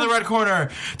out of the red corner,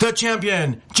 the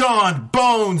champion, John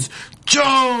Bones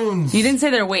Jones. You didn't say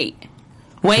their weight.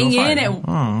 Weighing in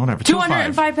at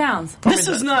 205 pounds. This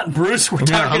is not Bruce we're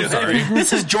talking about. Sorry.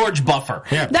 This is George Buffer.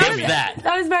 Yeah,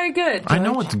 That was very good. I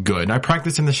know it's good. I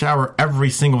practice in the shower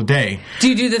every single day. Do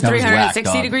you do the That was whack,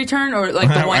 360-degree turn or the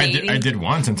 180? I did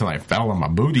once until I fell on my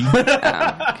booty. Okay.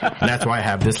 That's why I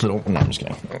have this little... No, I'm just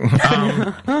kidding.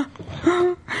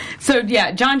 So,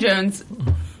 yeah, John Jones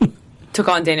took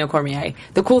on Daniel Cormier.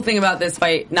 The cool thing about this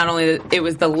fight, not only that it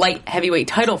was the light heavyweight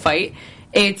title fight,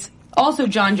 it's also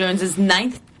John Jones's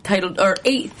 8th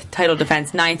title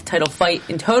defense, 9th title fight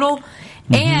in total,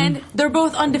 and they're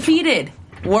both undefeated.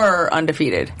 Were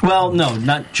undefeated. Well, no,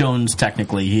 not Jones.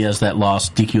 Technically, he has that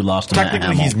DQ loss to Matt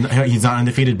Technically, Hamill. he's not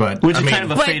undefeated, but Which is kind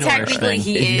of a But fatal technically, thing.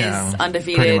 he is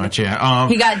undefeated. Pretty much, yeah.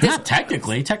 He got Not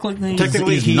technically.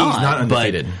 Technically, he's not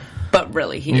undefeated. but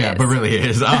really, he Yeah, is. but really he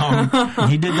is.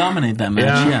 He did dominate that match.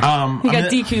 Yeah. He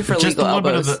got DQ'd for legal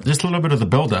elbows. Just a little bit of the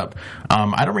build-up.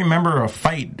 I don't remember a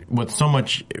fight with so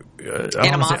much... I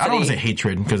don't want to say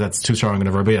hatred, because that's too strong of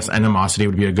a word, but yes, animosity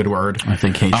would be a good word. I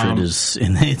think hatred is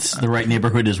it's the right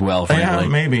neighborhood as well, frankly. Yeah,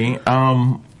 maybe.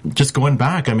 Just going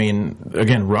back, I mean,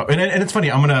 again, and it's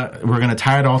funny, we're gonna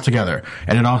tie it all together.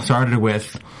 And it all started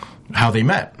with how they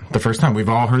met the first time. We've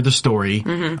all heard the story.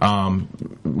 We're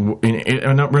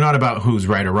not about who's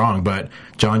right or wrong, but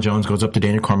John Jones goes up to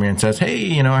Daniel Cormier and says,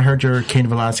 "Hey, I heard you're Cain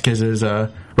Velasquez's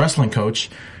wrestling coach.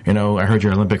 I heard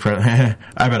you're Olympic. I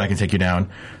bet I can take you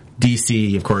down."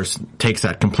 DC, of course, takes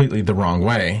that completely the wrong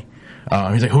way.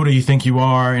 He's like, "Who do you think you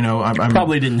are?" I'm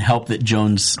probably didn't help that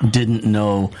Jones didn't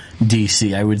know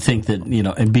DC. I would think that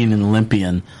being an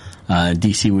Olympian,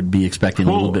 DC would be expecting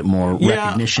a little bit more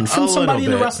recognition from somebody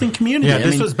in the wrestling community. Yeah,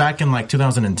 this was back in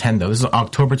 2010, though. This is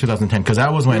October 2010, because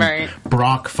that was when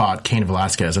Brock fought Cain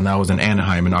Velasquez, and that was in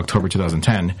Anaheim in October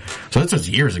 2010. So this was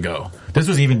years ago. This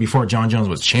was even before John Jones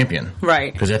was champion.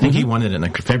 Right. Because I think he won it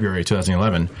in February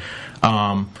 2011.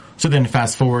 So then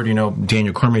fast forward,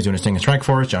 Daniel Cormier's doing his thing in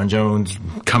Strikeforce, John Jones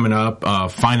coming up,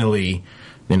 finally,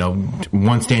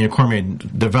 once Daniel Cormier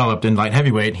developed in light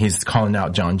heavyweight, he's calling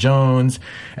out John Jones,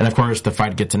 and of course the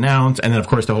fight gets announced, and then of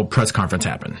course the whole press conference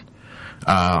happened.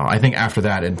 I think after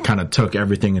that it kind of took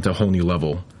everything into a whole new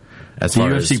level. As the far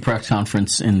UFC as press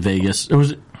conference in Vegas. It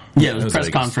was press Vegas.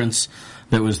 conference.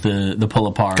 That was the pull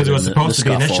apart. Because it was supposed to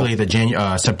be initially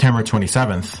the September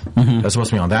 27th. It was supposed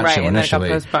to be on that show initially.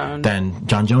 Then it got postponed. Then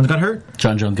John Jones got hurt.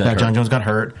 John Jones got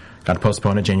hurt. Got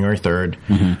postponed to January 3rd.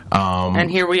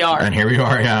 And here we are.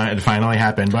 Yeah. It finally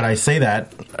happened. But I say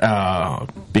that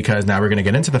because now we're going to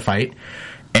get into the fight.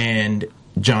 And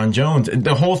John Jones,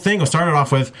 the whole thing was started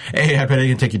off with, hey, I bet I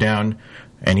can take you down.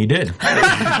 And he did.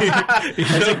 And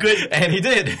he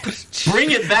did.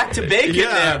 Bring it back to bacon.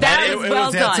 Yeah, that was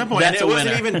well done. Simple. That's a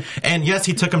winner. And yes,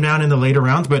 he took him down in the later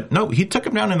rounds, but no, he took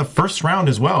him down in the first round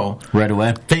as well. Right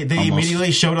away. They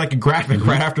immediately showed like a graphic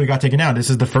right after he got taken down. This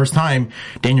is the first time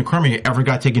Daniel Cormier ever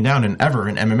got taken down in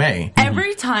MMA.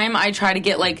 Every time I try to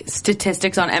get like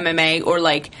statistics on MMA or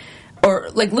like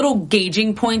little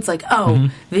gauging points, like,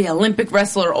 the Olympic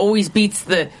wrestler always beats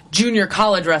the junior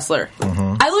college wrestler.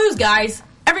 I lose, guys.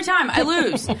 Every time I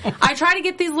lose. I try to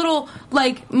get these little,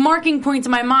 like, marking points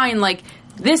in my mind, like,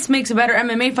 this makes a better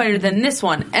MMA fighter than this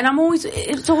one. And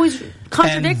it's always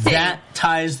contradicting. And that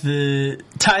ties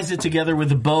it together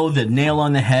with a bow, the nail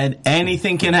on the head.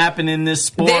 Anything can happen in this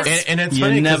sport. And it's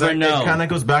funny, you never know. It kind of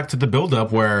goes back to the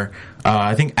build-up where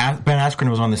I think Ben Askren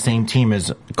was on the same team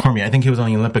as Cormier. I think he was on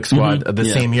the Olympic squad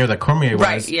same year that Cormier was.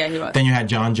 Right, yeah, he was. Then you had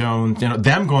John Jones,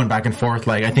 them going back and forth.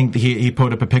 Like, I think he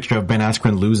put up a picture of Ben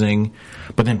Askren losing,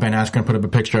 but then Ben Askren put up a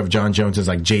picture of John Jones as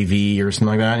like JV or something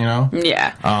like that,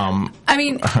 Yeah. I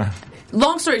mean,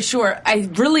 long story short, I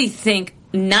really think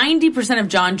 90% of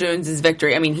John Jones'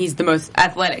 victory, I mean, he's the most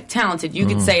athletic, talented. You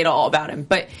could say it all about him.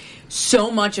 But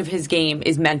so much of his game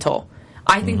is mental.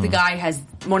 I think the guy has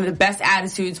one of the best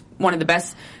attitudes, one of the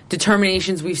best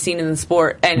determinations we've seen in the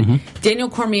sport. And Daniel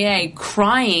Cormier,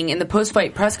 crying in the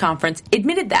post-fight press conference,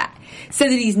 admitted that.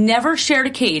 Said that he's never shared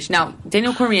a cage. Now,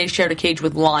 Daniel Cormier shared a cage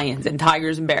with lions and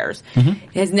tigers and bears.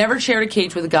 He has never shared a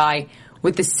cage with a guy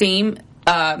with the same,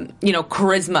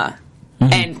 charisma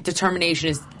and determination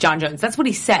as John Jones. That's what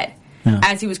he said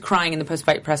as he was crying in the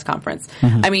post-fight press conference.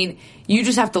 I mean, you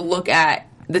just have to look at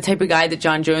the type of guy that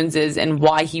John Jones is and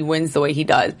why he wins the way he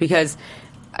does. Because,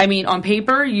 I mean, on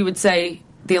paper, you would say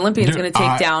the Olympian's going to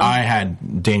take down. I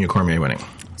had Daniel Cormier winning.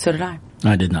 So did I.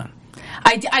 I did not.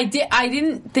 I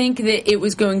didn't think that it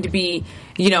was going to be,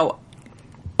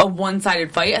 a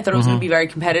one-sided fight. I thought it was going to be very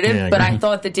competitive, but I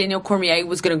thought that Daniel Cormier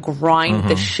was going to grind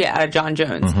the shit out of John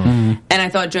Jones. And I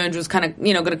thought Jones was kind of,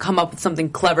 going to come up with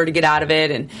something clever to get out of it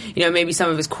and, maybe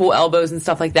some of his cool elbows and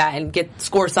stuff like that and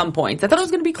score some points. I thought it was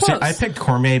going to be close. See, I picked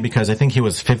Cormier because I think he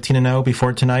was 15-0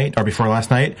 before last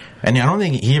night, and I don't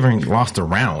think he even lost a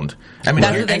round. I mean,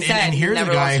 that's what they said. And here's a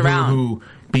guy who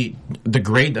beat the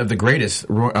great of the greatest.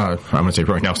 I'm going to say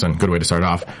Roy Nelson. Good way to start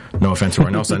off. No offense to Roy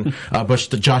Nelson. But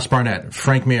Josh Barnett,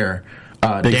 Frank Mir,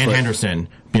 Dan Henderson,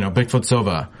 Bigfoot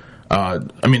Silva.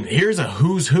 I mean, here's a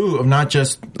who's who of not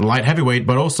just light heavyweight,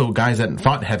 but also guys that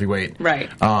fought heavyweight. Right.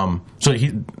 So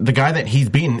the guy that he's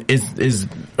beaten is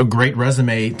a great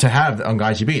resume to have on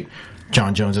guys you beat.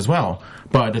 John Jones as well.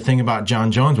 But the thing about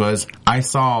John Jones was I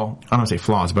don't want to say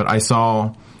flaws, but I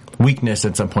saw weakness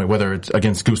at some point, whether it's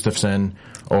against Gustafsson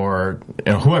or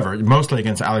whoever, mostly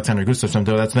against Alexander Gustafsson,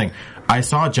 though that's the thing. I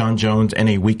saw John Jones in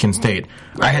a weakened state.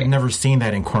 Right. I had never seen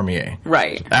that in Cormier.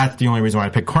 Right. That's the only reason why I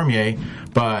picked Cormier,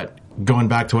 but going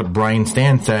back to what Brian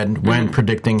Stan said when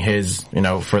predicting his,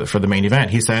 for the main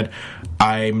event, he said,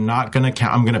 I'm going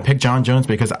to pick John Jones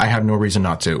because I have no reason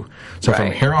not to. So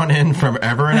from here on in, from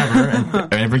ever and ever,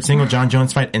 and every single John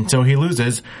Jones fight until he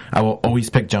loses, I will always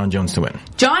pick John Jones to win.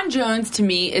 John Jones to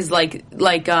me is like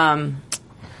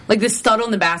the stud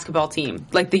on the basketball team,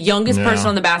 like the youngest person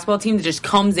on the basketball team that just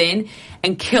comes in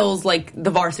and kills like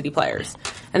the varsity players.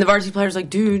 And the varsity player's like,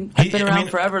 dude, I've been around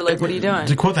forever. Like, what are you doing?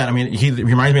 To quote that, I mean, he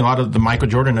reminds me a lot of the Michael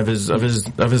Jordan of his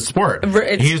sport.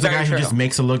 He's the guy who just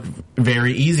makes it look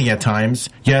very easy at times.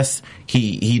 Yes,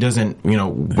 he doesn't,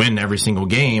 win every single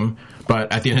game.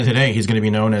 But at the end of the day, he's going to be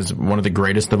known as one of the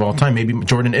greatest of all time. Maybe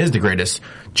Jordan is the greatest.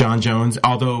 John Jones,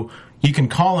 although you can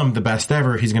call him the best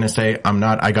ever, he's going to say, I'm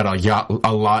not. I got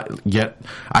a lot yet.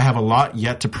 I have a lot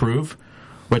yet to prove.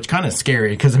 Which kind of scary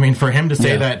because I mean, for him to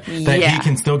say that he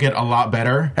can still get a lot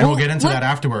better, and we'll get into that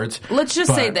afterwards. Let's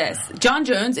just say this: John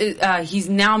Jones, he's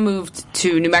now moved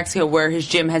to New Mexico, where his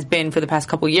gym has been for the past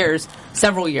several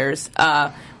years,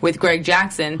 with Greg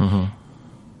Jackson.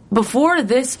 Before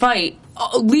this fight,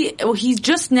 he's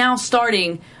just now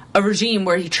starting a regime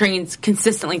where he trains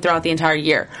consistently throughout the entire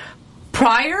year.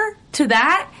 Prior to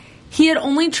that, he had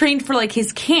only trained for like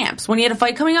his camps. When he had a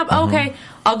fight coming up, okay,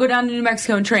 I'll go down to New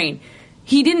Mexico and train.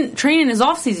 He didn't train in his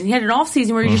off season. He had an off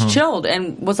season where he just chilled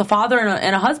and was a father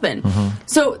and a husband.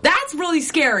 So that's really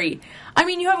scary. I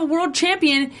mean, you have a world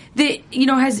champion that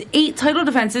has 8 title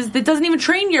defenses that doesn't even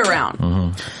train year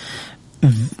round.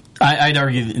 I'd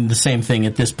argue the same thing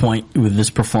at this point with this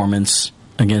performance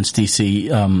against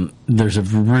DC. There's a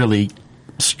really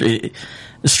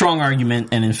strong argument,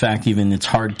 and in fact, even it's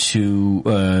hard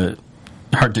to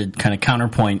kind of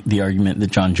counterpoint the argument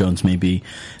that John Jones may be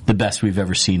the best we've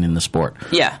ever seen in the sport.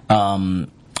 Yeah.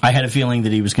 I had a feeling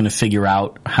that he was going to figure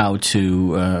out how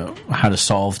to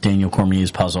solve Daniel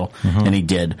Cormier's puzzle, and he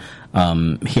did.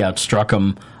 He outstruck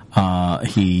him.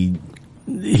 He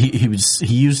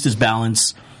used his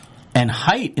balance and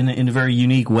height in a very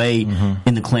unique way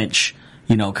in the clinch.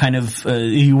 You know, kind of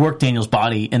he worked Daniel's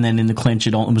body, and then in the clinch,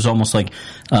 it was almost like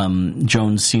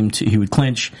Jones he would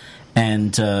clinch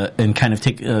and kind of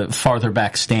take a farther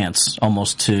back stance,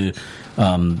 almost to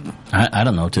I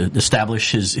don't know, to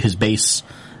establish his base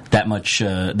that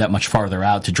much farther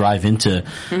out to drive into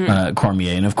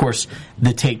Cormier. And of course,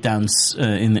 the takedowns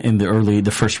in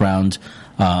the first round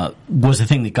was the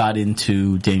thing that got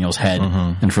into Daniel's head,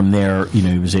 and from there, you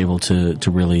know, he was able to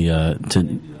really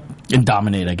to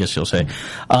dominate, I guess you'll say.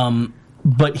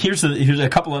 But here's a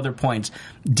couple other points.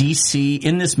 DC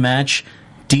in this match,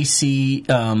 I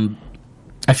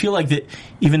feel like that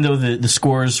even though the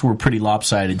scores were pretty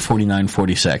lopsided,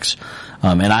 49-46,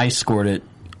 and I scored it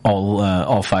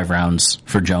all 5 rounds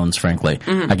for Jones, frankly.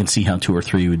 I can see how 2 or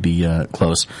 3 would be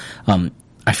close.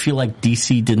 I feel like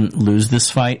DC didn't lose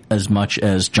this fight as much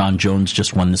as John Jones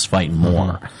just won this fight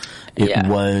more. It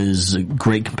was a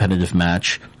great competitive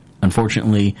match.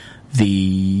 Unfortunately,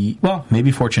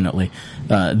 maybe fortunately,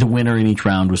 the winner in each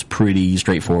round was pretty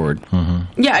straightforward.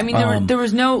 Yeah, I mean, there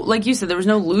was no, like you said, there was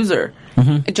no loser.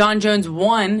 John Jones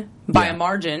won by a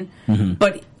margin,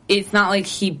 but it's not like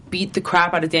he beat the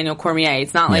crap out of Daniel Cormier.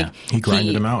 It's not like he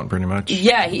grinded him out pretty much.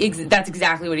 Yeah, that's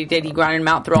exactly what he did. He grinded him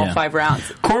out through all 5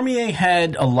 rounds. Cormier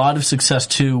had a lot of success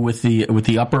too with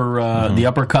the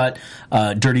uppercut,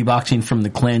 dirty boxing from the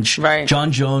clinch. Right.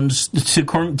 John Jones, to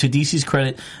DC's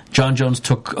credit, John Jones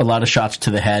took a lot of shots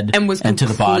to the head and to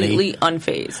the body. Completely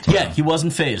unfazed. Yeah, he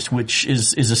wasn't phased, which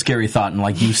is a scary thought. And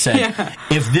like you said,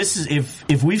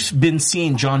 if we've been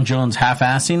seeing John Jones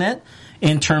half-assing it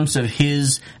in terms of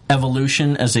his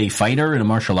evolution as a fighter and a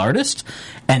martial artist,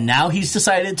 and now he's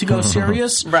decided to go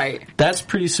serious, right? That's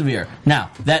pretty severe. Now,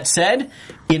 that said,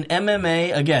 in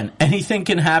MMA, again, anything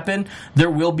can happen. There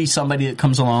will be somebody that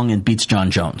comes along and beats John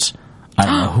Jones. I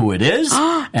don't know who it is,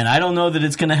 and I don't know that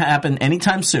it's going to happen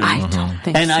anytime soon. I don't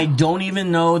think so. I don't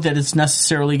even know that it's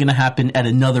necessarily going to happen at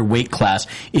another weight class.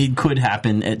 It could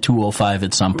happen at 205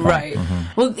 at some point. Right.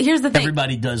 Well, here's the thing.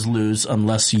 Everybody does lose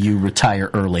unless you retire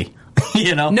early.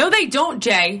 You know? No, they don't,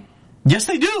 Jay. Yes,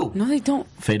 they do. No, they don't.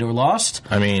 Fedor lost.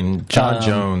 I mean, John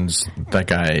Jones, that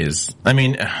guy is... I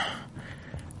mean...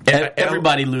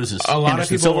 Everybody loses. A lot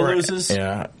Anderson of people Silva loses.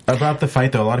 Yeah. About the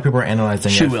fight, though, a lot of people are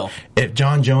analyzing if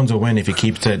John Jones will win if he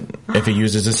keeps it, if he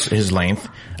uses his length.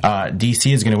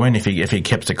 DC is going to win if he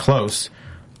keeps it close.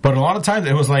 But a lot of times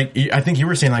it was like, I think you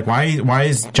were saying, like, why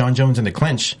is John Jones in the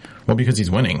clinch? Well, because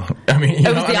he's winning. I mean,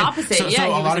 it was the opposite. So yeah, a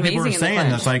lot of people were saying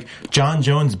that's like John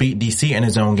Jones beat DC in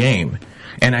his own game,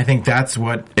 and I think that's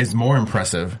what is more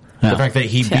impressive. The fact that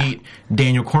he beat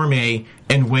Daniel Cormier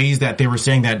in ways that they were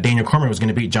saying that Daniel Cormier was going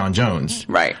to beat John Jones.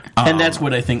 Right. And that's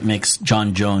what I think makes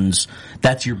John Jones,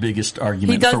 that's your biggest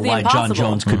argument for why John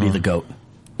Jones could be the GOAT.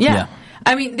 Yeah.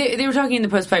 I mean, they were talking in the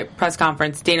post-fight press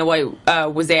conference. Dana White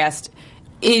was asked,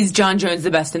 is John Jones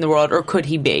the best in the world, or could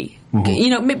he be? You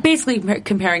know, basically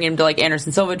comparing him to like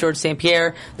Anderson Silva, George St.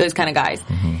 Pierre, those kind of guys.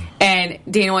 And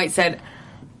Dana White said,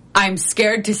 I'm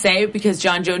scared to say it because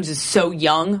John Jones is so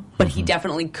young, but he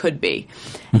definitely could be.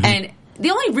 And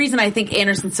the only reason I think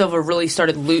Anderson Silva really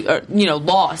started,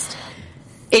 lost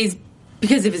is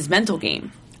because of his mental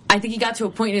game. I think he got to a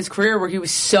point in his career where he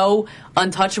was so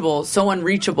untouchable, so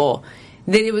unreachable,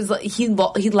 that it was like he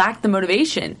lacked the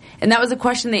motivation. And that was a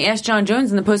question they asked John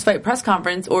Jones in the post-fight press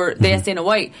conference, or they asked Dana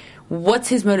White, what's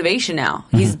his motivation now?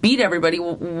 He's beat everybody.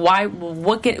 Why?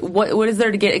 What is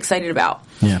there to get excited about?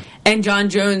 Yeah. And John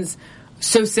Jones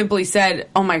so simply said,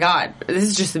 oh my God, this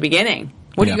is just the beginning.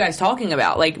 What are you guys talking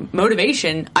about? Like,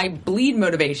 motivation, I bleed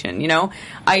motivation, you know?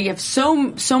 I have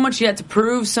so much yet to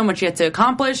prove, so much yet to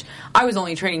accomplish. I was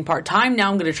only training part-time, now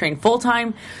I'm going to train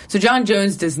full-time. So John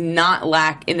Jones does not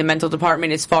lack in the mental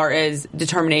department as far as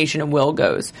determination and will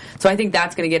goes. So I think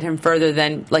that's going to get him further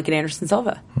than, like, an Anderson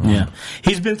Silva. Yeah.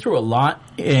 He's been through a lot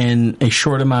in a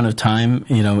short amount of time,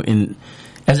 you know,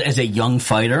 as a young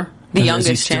fighter. The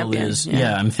youngest champion.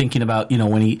 Yeah, I'm thinking about,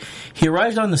 when he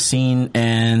arrived on the scene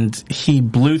and he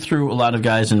blew through a lot of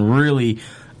guys and really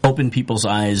opened people's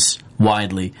eyes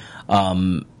widely,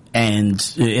 and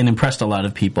impressed a lot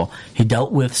of people. He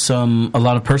dealt with a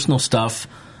lot of personal stuff,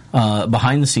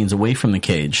 behind the scenes, away from the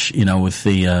cage, with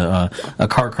the a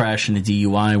car crash and a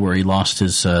DUI where he lost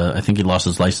his, I think he lost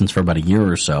his license for about a year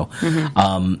or so.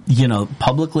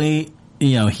 Publicly,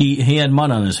 he had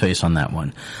mud on his face on that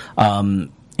one.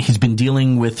 He's been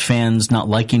dealing with fans not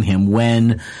liking him.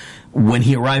 When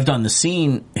he arrived on the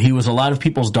scene, he was a lot of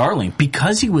people's darling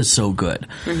because he was so good.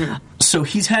 So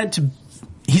he's had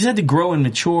to grow and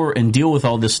mature and deal with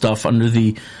all this stuff under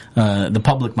the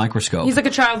public microscope. He's like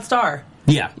a child star.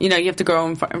 Yeah. You have to grow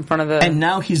in front of the... And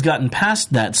now he's gotten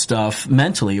past that stuff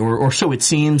mentally, or so it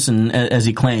seems, and as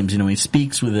he claims, he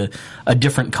speaks with a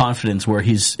different confidence where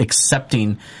he's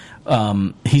accepting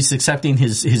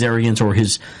his arrogance or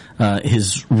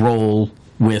his role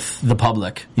with the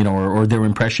public, or their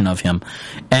impression of him.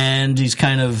 And he's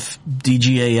kind of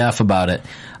DGAF about it.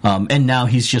 And now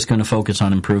he's just going to focus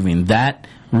on improving. That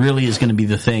really is going to be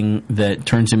the thing that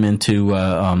turns him into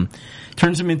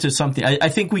something. I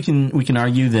think we can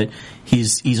argue that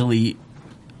he's easily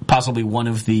possibly one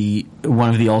of the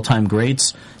all-time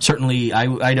greats. Certainly,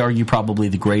 I'd argue probably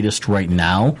the greatest right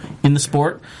now in the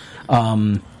sport.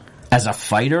 As a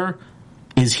fighter,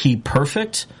 is he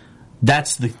perfect? I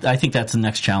think that's the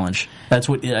next challenge. That's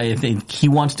what I think he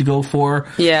wants to go for.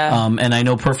 Yeah. And I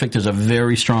know perfect is a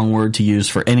very strong word to use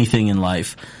for anything in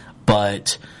life,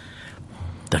 but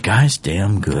the guy's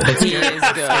damn good. He is good.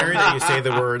 Scary that you say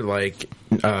the word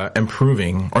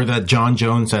improving, or that John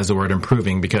Jones says the word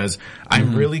improving, because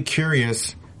I'm really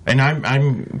curious. And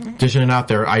I'm dishing it out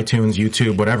there, iTunes,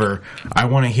 YouTube, whatever. I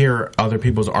want to hear other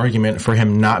people's argument for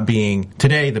him not being,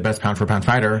 today, the best pound-for-pound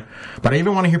fighter. But I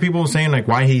even want to hear people saying,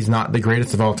 why he's not the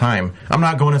greatest of all time. I'm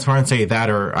not going as far and say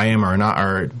that, or I am, or not,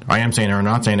 or I am saying it or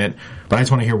not saying it. But I just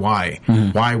want to hear why.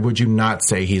 Why would you not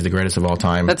say he's the greatest of all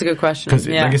time? That's a good question. Because,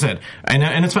 like I said,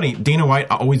 and it's funny, Dana White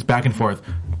always back and forth.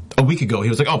 A week ago, he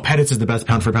was like, Pettis is the best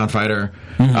pound-for-pound fighter.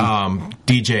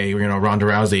 DJ, Ronda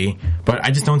Rousey. But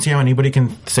I just don't see how anybody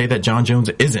can say that John Jones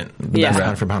isn't the best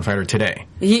pound-for-pound fighter today.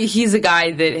 He's a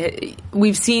guy that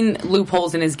we've seen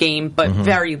loopholes in his game, but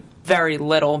very, very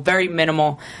little, very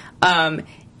minimal. And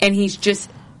he's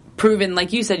just proven,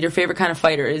 like you said, your favorite kind of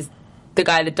fighter is the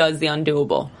guy that does the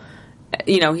undoable.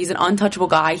 He's an untouchable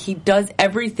guy. He does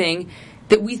everything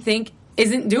that we think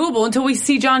isn't doable until we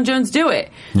see John Jones do it.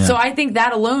 Yeah. So I think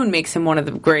that alone makes him one of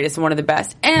the greatest and one of the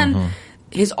best. And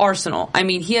his arsenal. I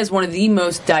mean, he has one of the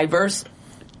most diverse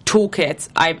toolkits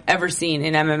I've ever seen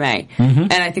in MMA.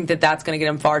 And I think that's going to get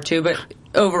him far too. But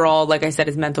overall, like I said,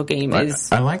 his mental game is...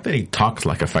 I like that he talks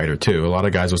like a fighter too. A lot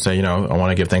of guys will say, I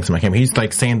want to give thanks to my camp. He's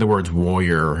saying the words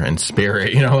warrior and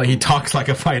spirit. He talks like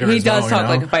a fighter He does talk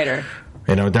like a fighter.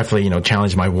 Definitely,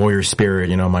 challenge my warrior spirit,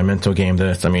 my mental game,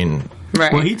 this. I mean...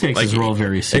 Right. Well, he takes his role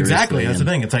very seriously. Exactly. That's the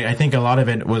thing. It's I think a lot of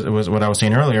it was what I was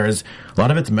saying earlier is a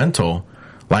lot of it's mental.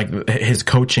 Like his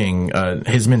coaching,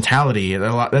 his mentality.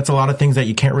 That's a lot of things that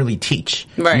you can't really teach.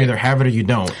 Right. You either have it or you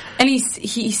don't. And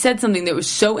he said something that was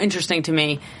so interesting to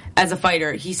me as a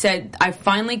fighter. He said, "I've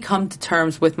finally come to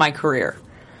terms with my career."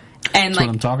 And that's what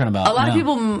I'm talking about. A lot of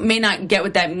people may not get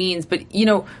what that means, but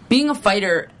being a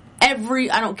fighter, I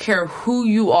don't care who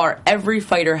you are, every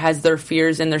fighter has their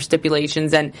fears and their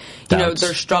stipulations and, their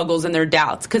struggles and their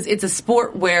doubts. Because it's a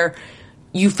sport where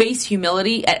you face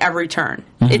humility at every turn.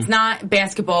 It's not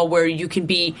basketball where you can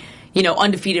be,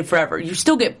 undefeated forever. You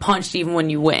still get punched even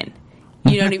when you win.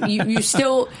 You know what I mean? You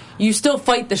still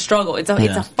fight the struggle. It's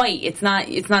a fight. It's not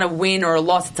a win or a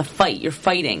loss. It's a fight. You're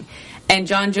fighting. And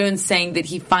John Jones saying that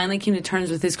he finally came to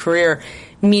terms with his career,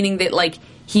 meaning that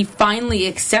he finally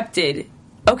accepted,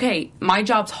 okay, my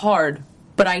job's hard,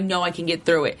 but I know I can get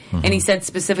through it. And he said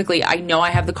specifically, I know I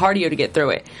have the cardio to get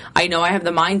through it. I know I have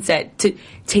the mindset to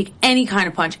take any kind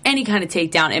of punch, any kind of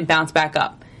takedown, and bounce back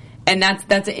up. And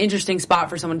that's an interesting spot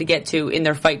for someone to get to in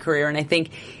their fight career. And I think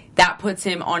that puts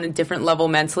him on a different level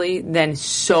mentally than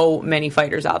so many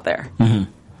fighters out there.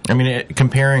 I mean,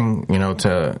 comparing,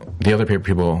 to the other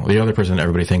people, the other person that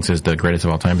everybody thinks is the greatest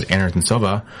of all time is Anderson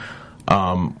Silva.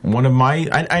 One of my,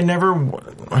 I never,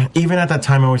 even at that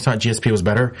time, I always thought GSP was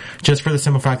better, just for the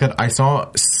simple fact that I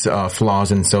saw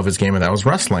flaws in Silva's game, and that was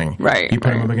wrestling. Right. You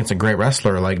put him up against a great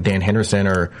wrestler like Dan Henderson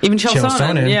or even Chael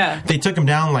Sonnen. Yeah. They took him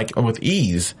down with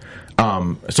ease.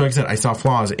 So like I said, I saw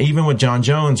flaws. Even with John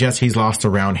Jones, yes, he's lost a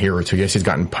round here or two. Yes, he's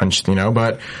gotten punched,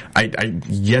 but I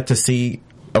yet to see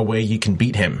a way you can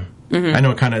beat him. I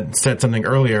know it kind of said something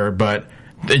earlier, but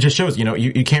it just shows,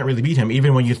 you can't really beat him.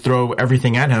 Even when you throw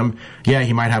everything at him, yeah,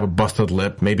 he might have a busted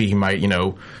lip. Maybe he might,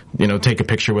 take a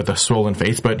picture with a swollen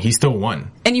face, but he still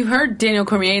won. And you heard Daniel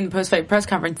Cormier in the post-fight press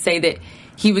conference say that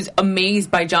he was amazed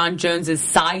by John Jones'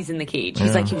 size in the cage.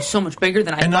 He's like, he was so much bigger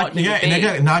than I thought he would be. And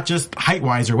again, not just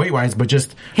height-wise or weight-wise, but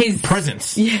just his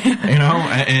presence. Yeah.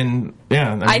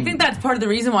 I think that's part of the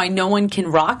reason why no one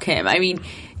can rock him. I mean,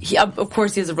 of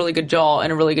course he has a really good jaw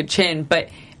and a really good chin, but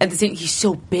at the same, he's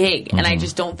so big, and I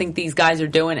just don't think these guys are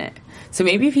doing it. So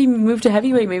maybe if he moved to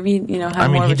heavyweight, maybe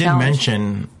have more of a challenge. He did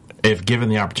mention if given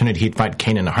the opportunity, he'd fight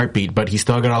Kane in a heartbeat. But he's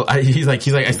still got. He's like,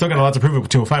 I still got a lot to prove at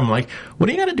 205. I'm like, what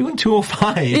do you got to do in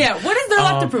 205? Yeah, what is there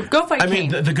left to prove? Go fight Kane.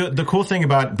 I mean, the cool thing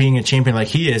about being a champion like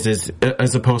he is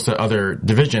as opposed to other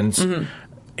divisions,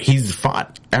 he's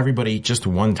fought everybody just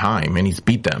one time and he's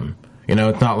beat them.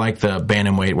 It's not like the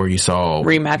bantamweight where you saw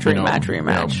rematch.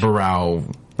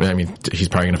 Barao. I mean, he's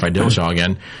probably going to fight Dillashaw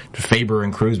again. Faber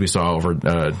and Cruz we saw over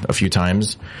a few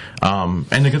times. And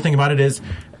the good thing about it is,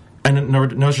 and no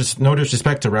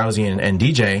disrespect to Rousey and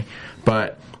DJ,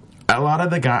 but a lot of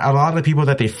the people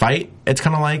that they fight, it's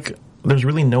kind of like there's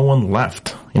really no one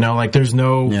left. Like there's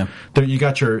no. Yeah. You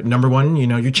got your number one,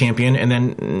 your champion, and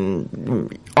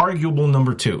then arguable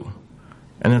number two.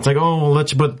 And it's like,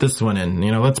 let's put this one in.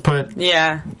 Let's put.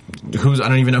 Yeah. I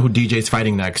don't even know who DJ's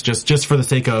fighting next. Just for the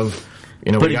sake of.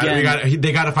 They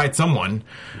got to fight someone,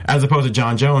 as opposed to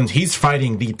John Jones. He's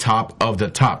fighting the top of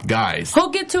the top guys. He'll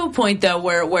get to a point though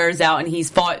where it wears out, and he's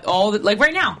fought all like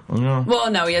right now. Yeah. Well,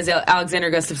 no, he has the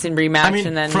Alexander Gustafsson rematch,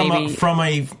 and then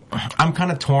I'm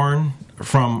kind of torn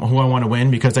from who I want to win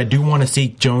because I do want to see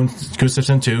Jones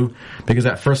Gustafsson too because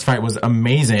that first fight was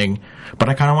amazing, but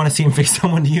I kind of want to see him face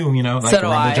someone new, like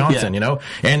Rumble Johnson,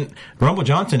 and Rumble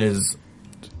Johnson is.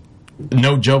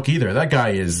 No joke either. That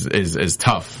guy is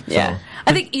tough. Yeah. So.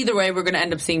 I think either way, we're going to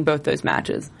end up seeing both those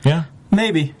matches. Yeah.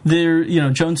 Maybe.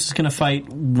 Jones is going to fight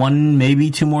one, maybe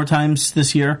two more times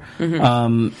this year.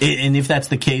 Mm-hmm. And if that's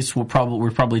the case, we're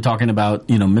probably talking about,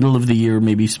 middle of the year,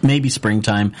 maybe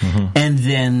springtime, and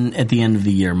then at the end of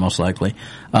the year, most likely.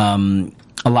 A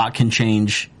lot can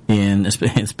change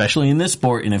especially in this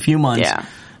sport in a few months. Yeah.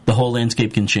 The whole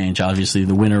landscape can change. Obviously,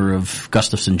 the winner of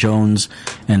Gustafsson Jones,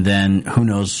 and then who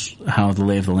knows how the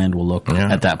lay of the land will look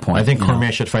at that point. I think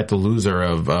Cormier should fight the loser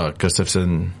of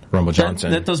Gustafsson Rumble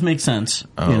Johnson. That does make sense,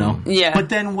 Yeah. But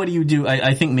then what do you do?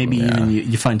 I think maybe even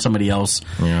you find somebody else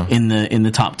in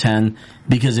the top 10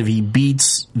 because if he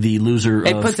beats the loser,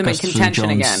 it puts him in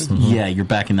contention Jones, again. Yeah, you're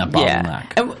back in that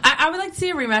bottleneck. Yeah. I would like to see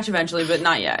a rematch eventually, but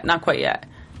not yet, not quite yet.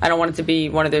 I don't want it to be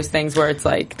one of those things where it's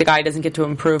like the guy doesn't get to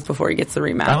improve before he gets the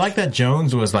rematch. I like that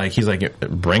Jones was like, he's like,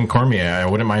 bring Cormier. I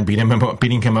wouldn't mind beating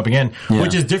him up again,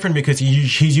 which is different because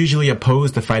he's usually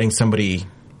opposed to fighting somebody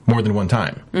more than one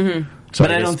time. Mm-hmm. So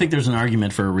but I don't think there's an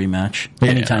argument for a rematch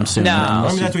anytime soon. No. I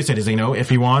mean, that's what he said is, if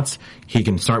he wants, he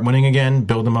can start winning again,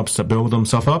 build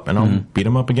himself up, and I'll beat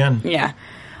him up again. Yeah.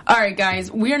 All right,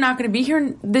 guys, we are not going to be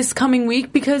here this coming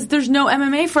week because there's no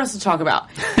MMA for us to talk about.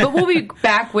 But we'll be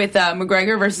back with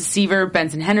McGregor versus Seaver,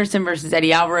 Benson Henderson versus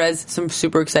Eddie Alvarez. Some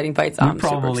super exciting fights. We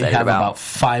probably have about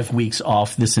 5 weeks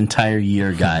off this entire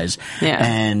year, guys. Yeah.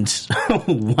 And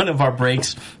one of our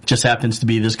breaks just happens to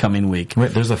be this coming week.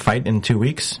 Wait, there's a fight in 2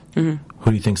 weeks? Mm-hmm.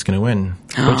 Who do you think's going to win?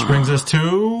 Which brings us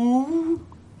to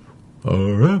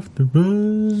our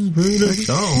AfterBuzz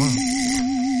prediction.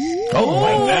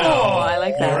 I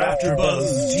like that. Your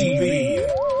AfterBuzz TV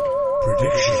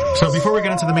prediction. So before we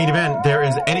get into the main event, there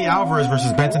is Eddie Alvarez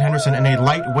versus Benson Henderson in a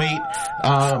lightweight,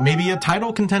 maybe a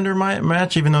title contender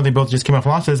match, even though they both just came off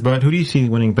losses. But who do you see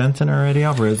winning, Benson or Eddie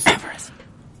Alvarez? Alvarez.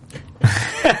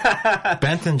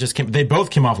 Benson they both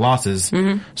came off losses.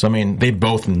 Mm-hmm. So, I mean, they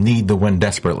both need the win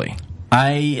desperately.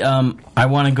 I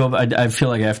want to go, I feel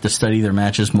like I have to study their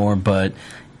matches more, but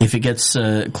if it gets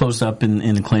closed up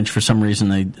in the clinch for some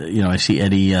reason, I see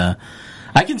Eddie.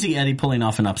 I can see Eddie pulling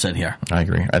off an upset here. I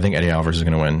agree. I think Eddie Alvarez is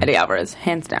going to win. Eddie Alvarez,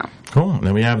 hands down. Cool.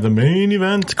 Then we have the main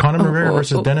event: Conor McGregor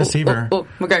versus Dennis Seaver.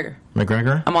 McGregor.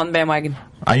 McGregor. I'm on the bandwagon.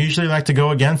 I usually like to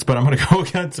go against, but I'm going to go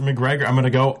against McGregor. I'm going to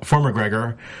go for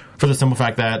McGregor for the simple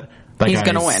fact that he's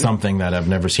guy is win. Something that I've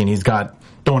never seen. He's got.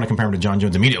 Don't want to compare him to John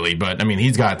Jones immediately, but I mean,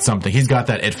 he's got something. He's got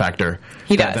that it factor.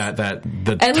 He does. That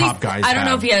the At top least, guys. I don't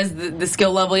know have. if he has the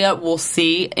skill level yet. We'll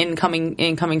see in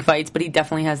coming fights, but he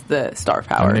definitely has the star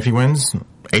power. And if he wins,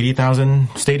 80,000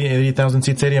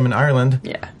 seat stadium in Ireland.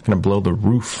 Yeah, gonna blow the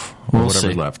roof. We'll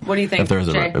whatever's see. left. What do you think? If there's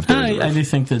a roof. I do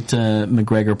think that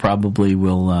McGregor probably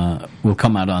will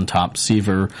come out on top.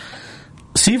 Seaver,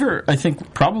 I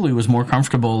think, probably was more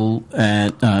comfortable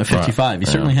at 55. He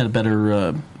certainly had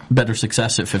a better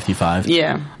success at 55.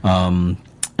 Yeah.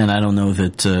 and I don't know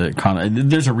that Conor.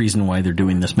 There's a reason why they're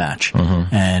doing this match,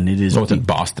 and it is. Well, it's in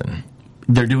Boston.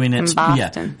 They're doing it. In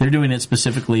Boston. They're doing it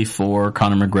specifically for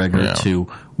Conor McGregor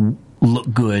to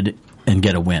look good and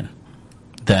get a win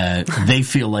that they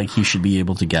feel like he should be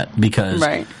able to get because.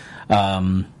 Right.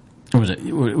 What was it?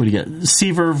 What do you get?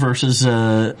 Seaver versus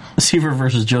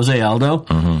Jose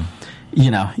Aldo. You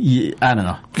know, I don't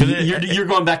know. You're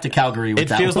going back to Calgary with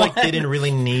that. It feels one. like they didn't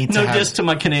really need to no have... diss to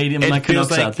my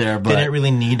Canucks out there, but... They didn't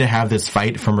really need to have this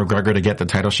fight from McGregor to get the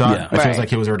title shot. Yeah. It feels like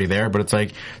he was already there, but it's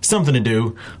like something to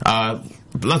do.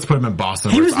 Let's put him in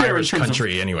Boston. He was there there Irish in terms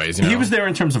country, of, anyways. You know? He was there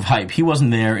in terms of hype. He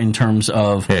wasn't there in terms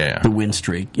of the win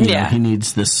streak. You know, he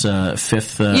needs this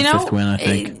fifth win, I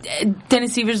think.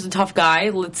 Dennis Seaver's a tough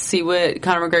guy. Let's see what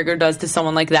Conor McGregor does to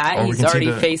someone like that. He's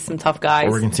already faced some tough guys.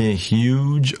 Or we can see a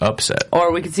huge upset.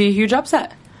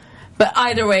 But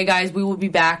either way, guys, we will be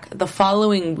back the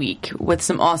following week with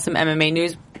some awesome MMA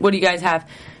news. What do you guys have?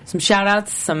 Some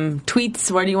shout-outs, some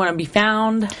tweets? Where do you want to be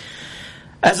found?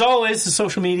 As always, the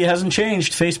social media hasn't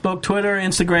changed. Facebook, Twitter,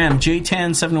 Instagram,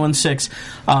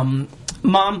 J10-716.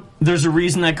 Mom, there's a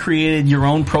reason I created your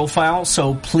own profile,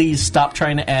 so please stop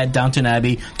trying to add Downton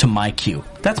Abbey to my queue.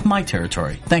 That's my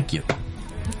territory. Thank you.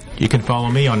 You can follow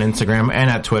me on Instagram and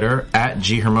at Twitter, at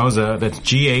GHermoza. That's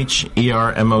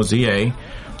GHERMOZA.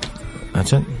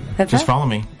 That's it. Just follow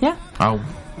me. Yeah. I'll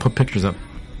put pictures up.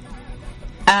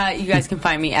 You guys can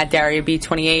find me at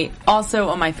DariaB28. Also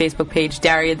on my Facebook page,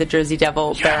 Daria the Jersey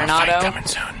Devil Baronato. Coming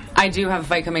soon. I do have a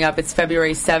fight coming up. It's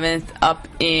February 7th up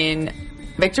in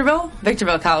Victorville,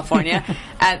 California,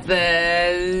 at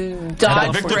the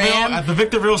Dodge Ram. At the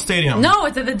Victorville Stadium. No,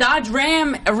 it's at the Dodge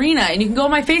Ram Arena, and you can go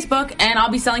on my Facebook, and I'll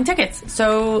be selling tickets.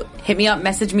 So hit me up,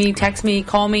 message me, text me,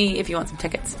 call me if you want some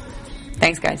tickets.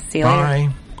 Thanks, guys. See you later. Bye.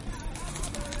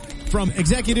 From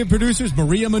executive producers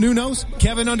Maria Menounos,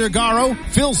 Kevin Undergaro,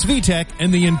 Phil Svitek,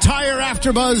 and the entire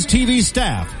AfterBuzz TV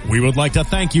staff, we would like to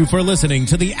thank you for listening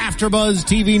to the AfterBuzz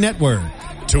TV network.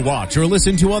 To watch or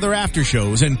listen to other after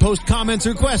shows and post comments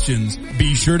or questions,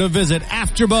 be sure to visit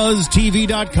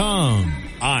AfterBuzzTV.com.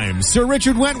 I'm Sir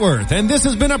Richard Wentworth, and this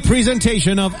has been a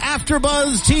presentation of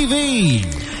AfterBuzz TV.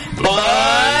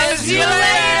 Buzz you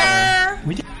later!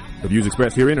 The views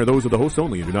expressed herein are those of the hosts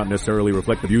only and do not necessarily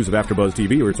reflect the views of AfterBuzz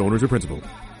TV or its owners or principals.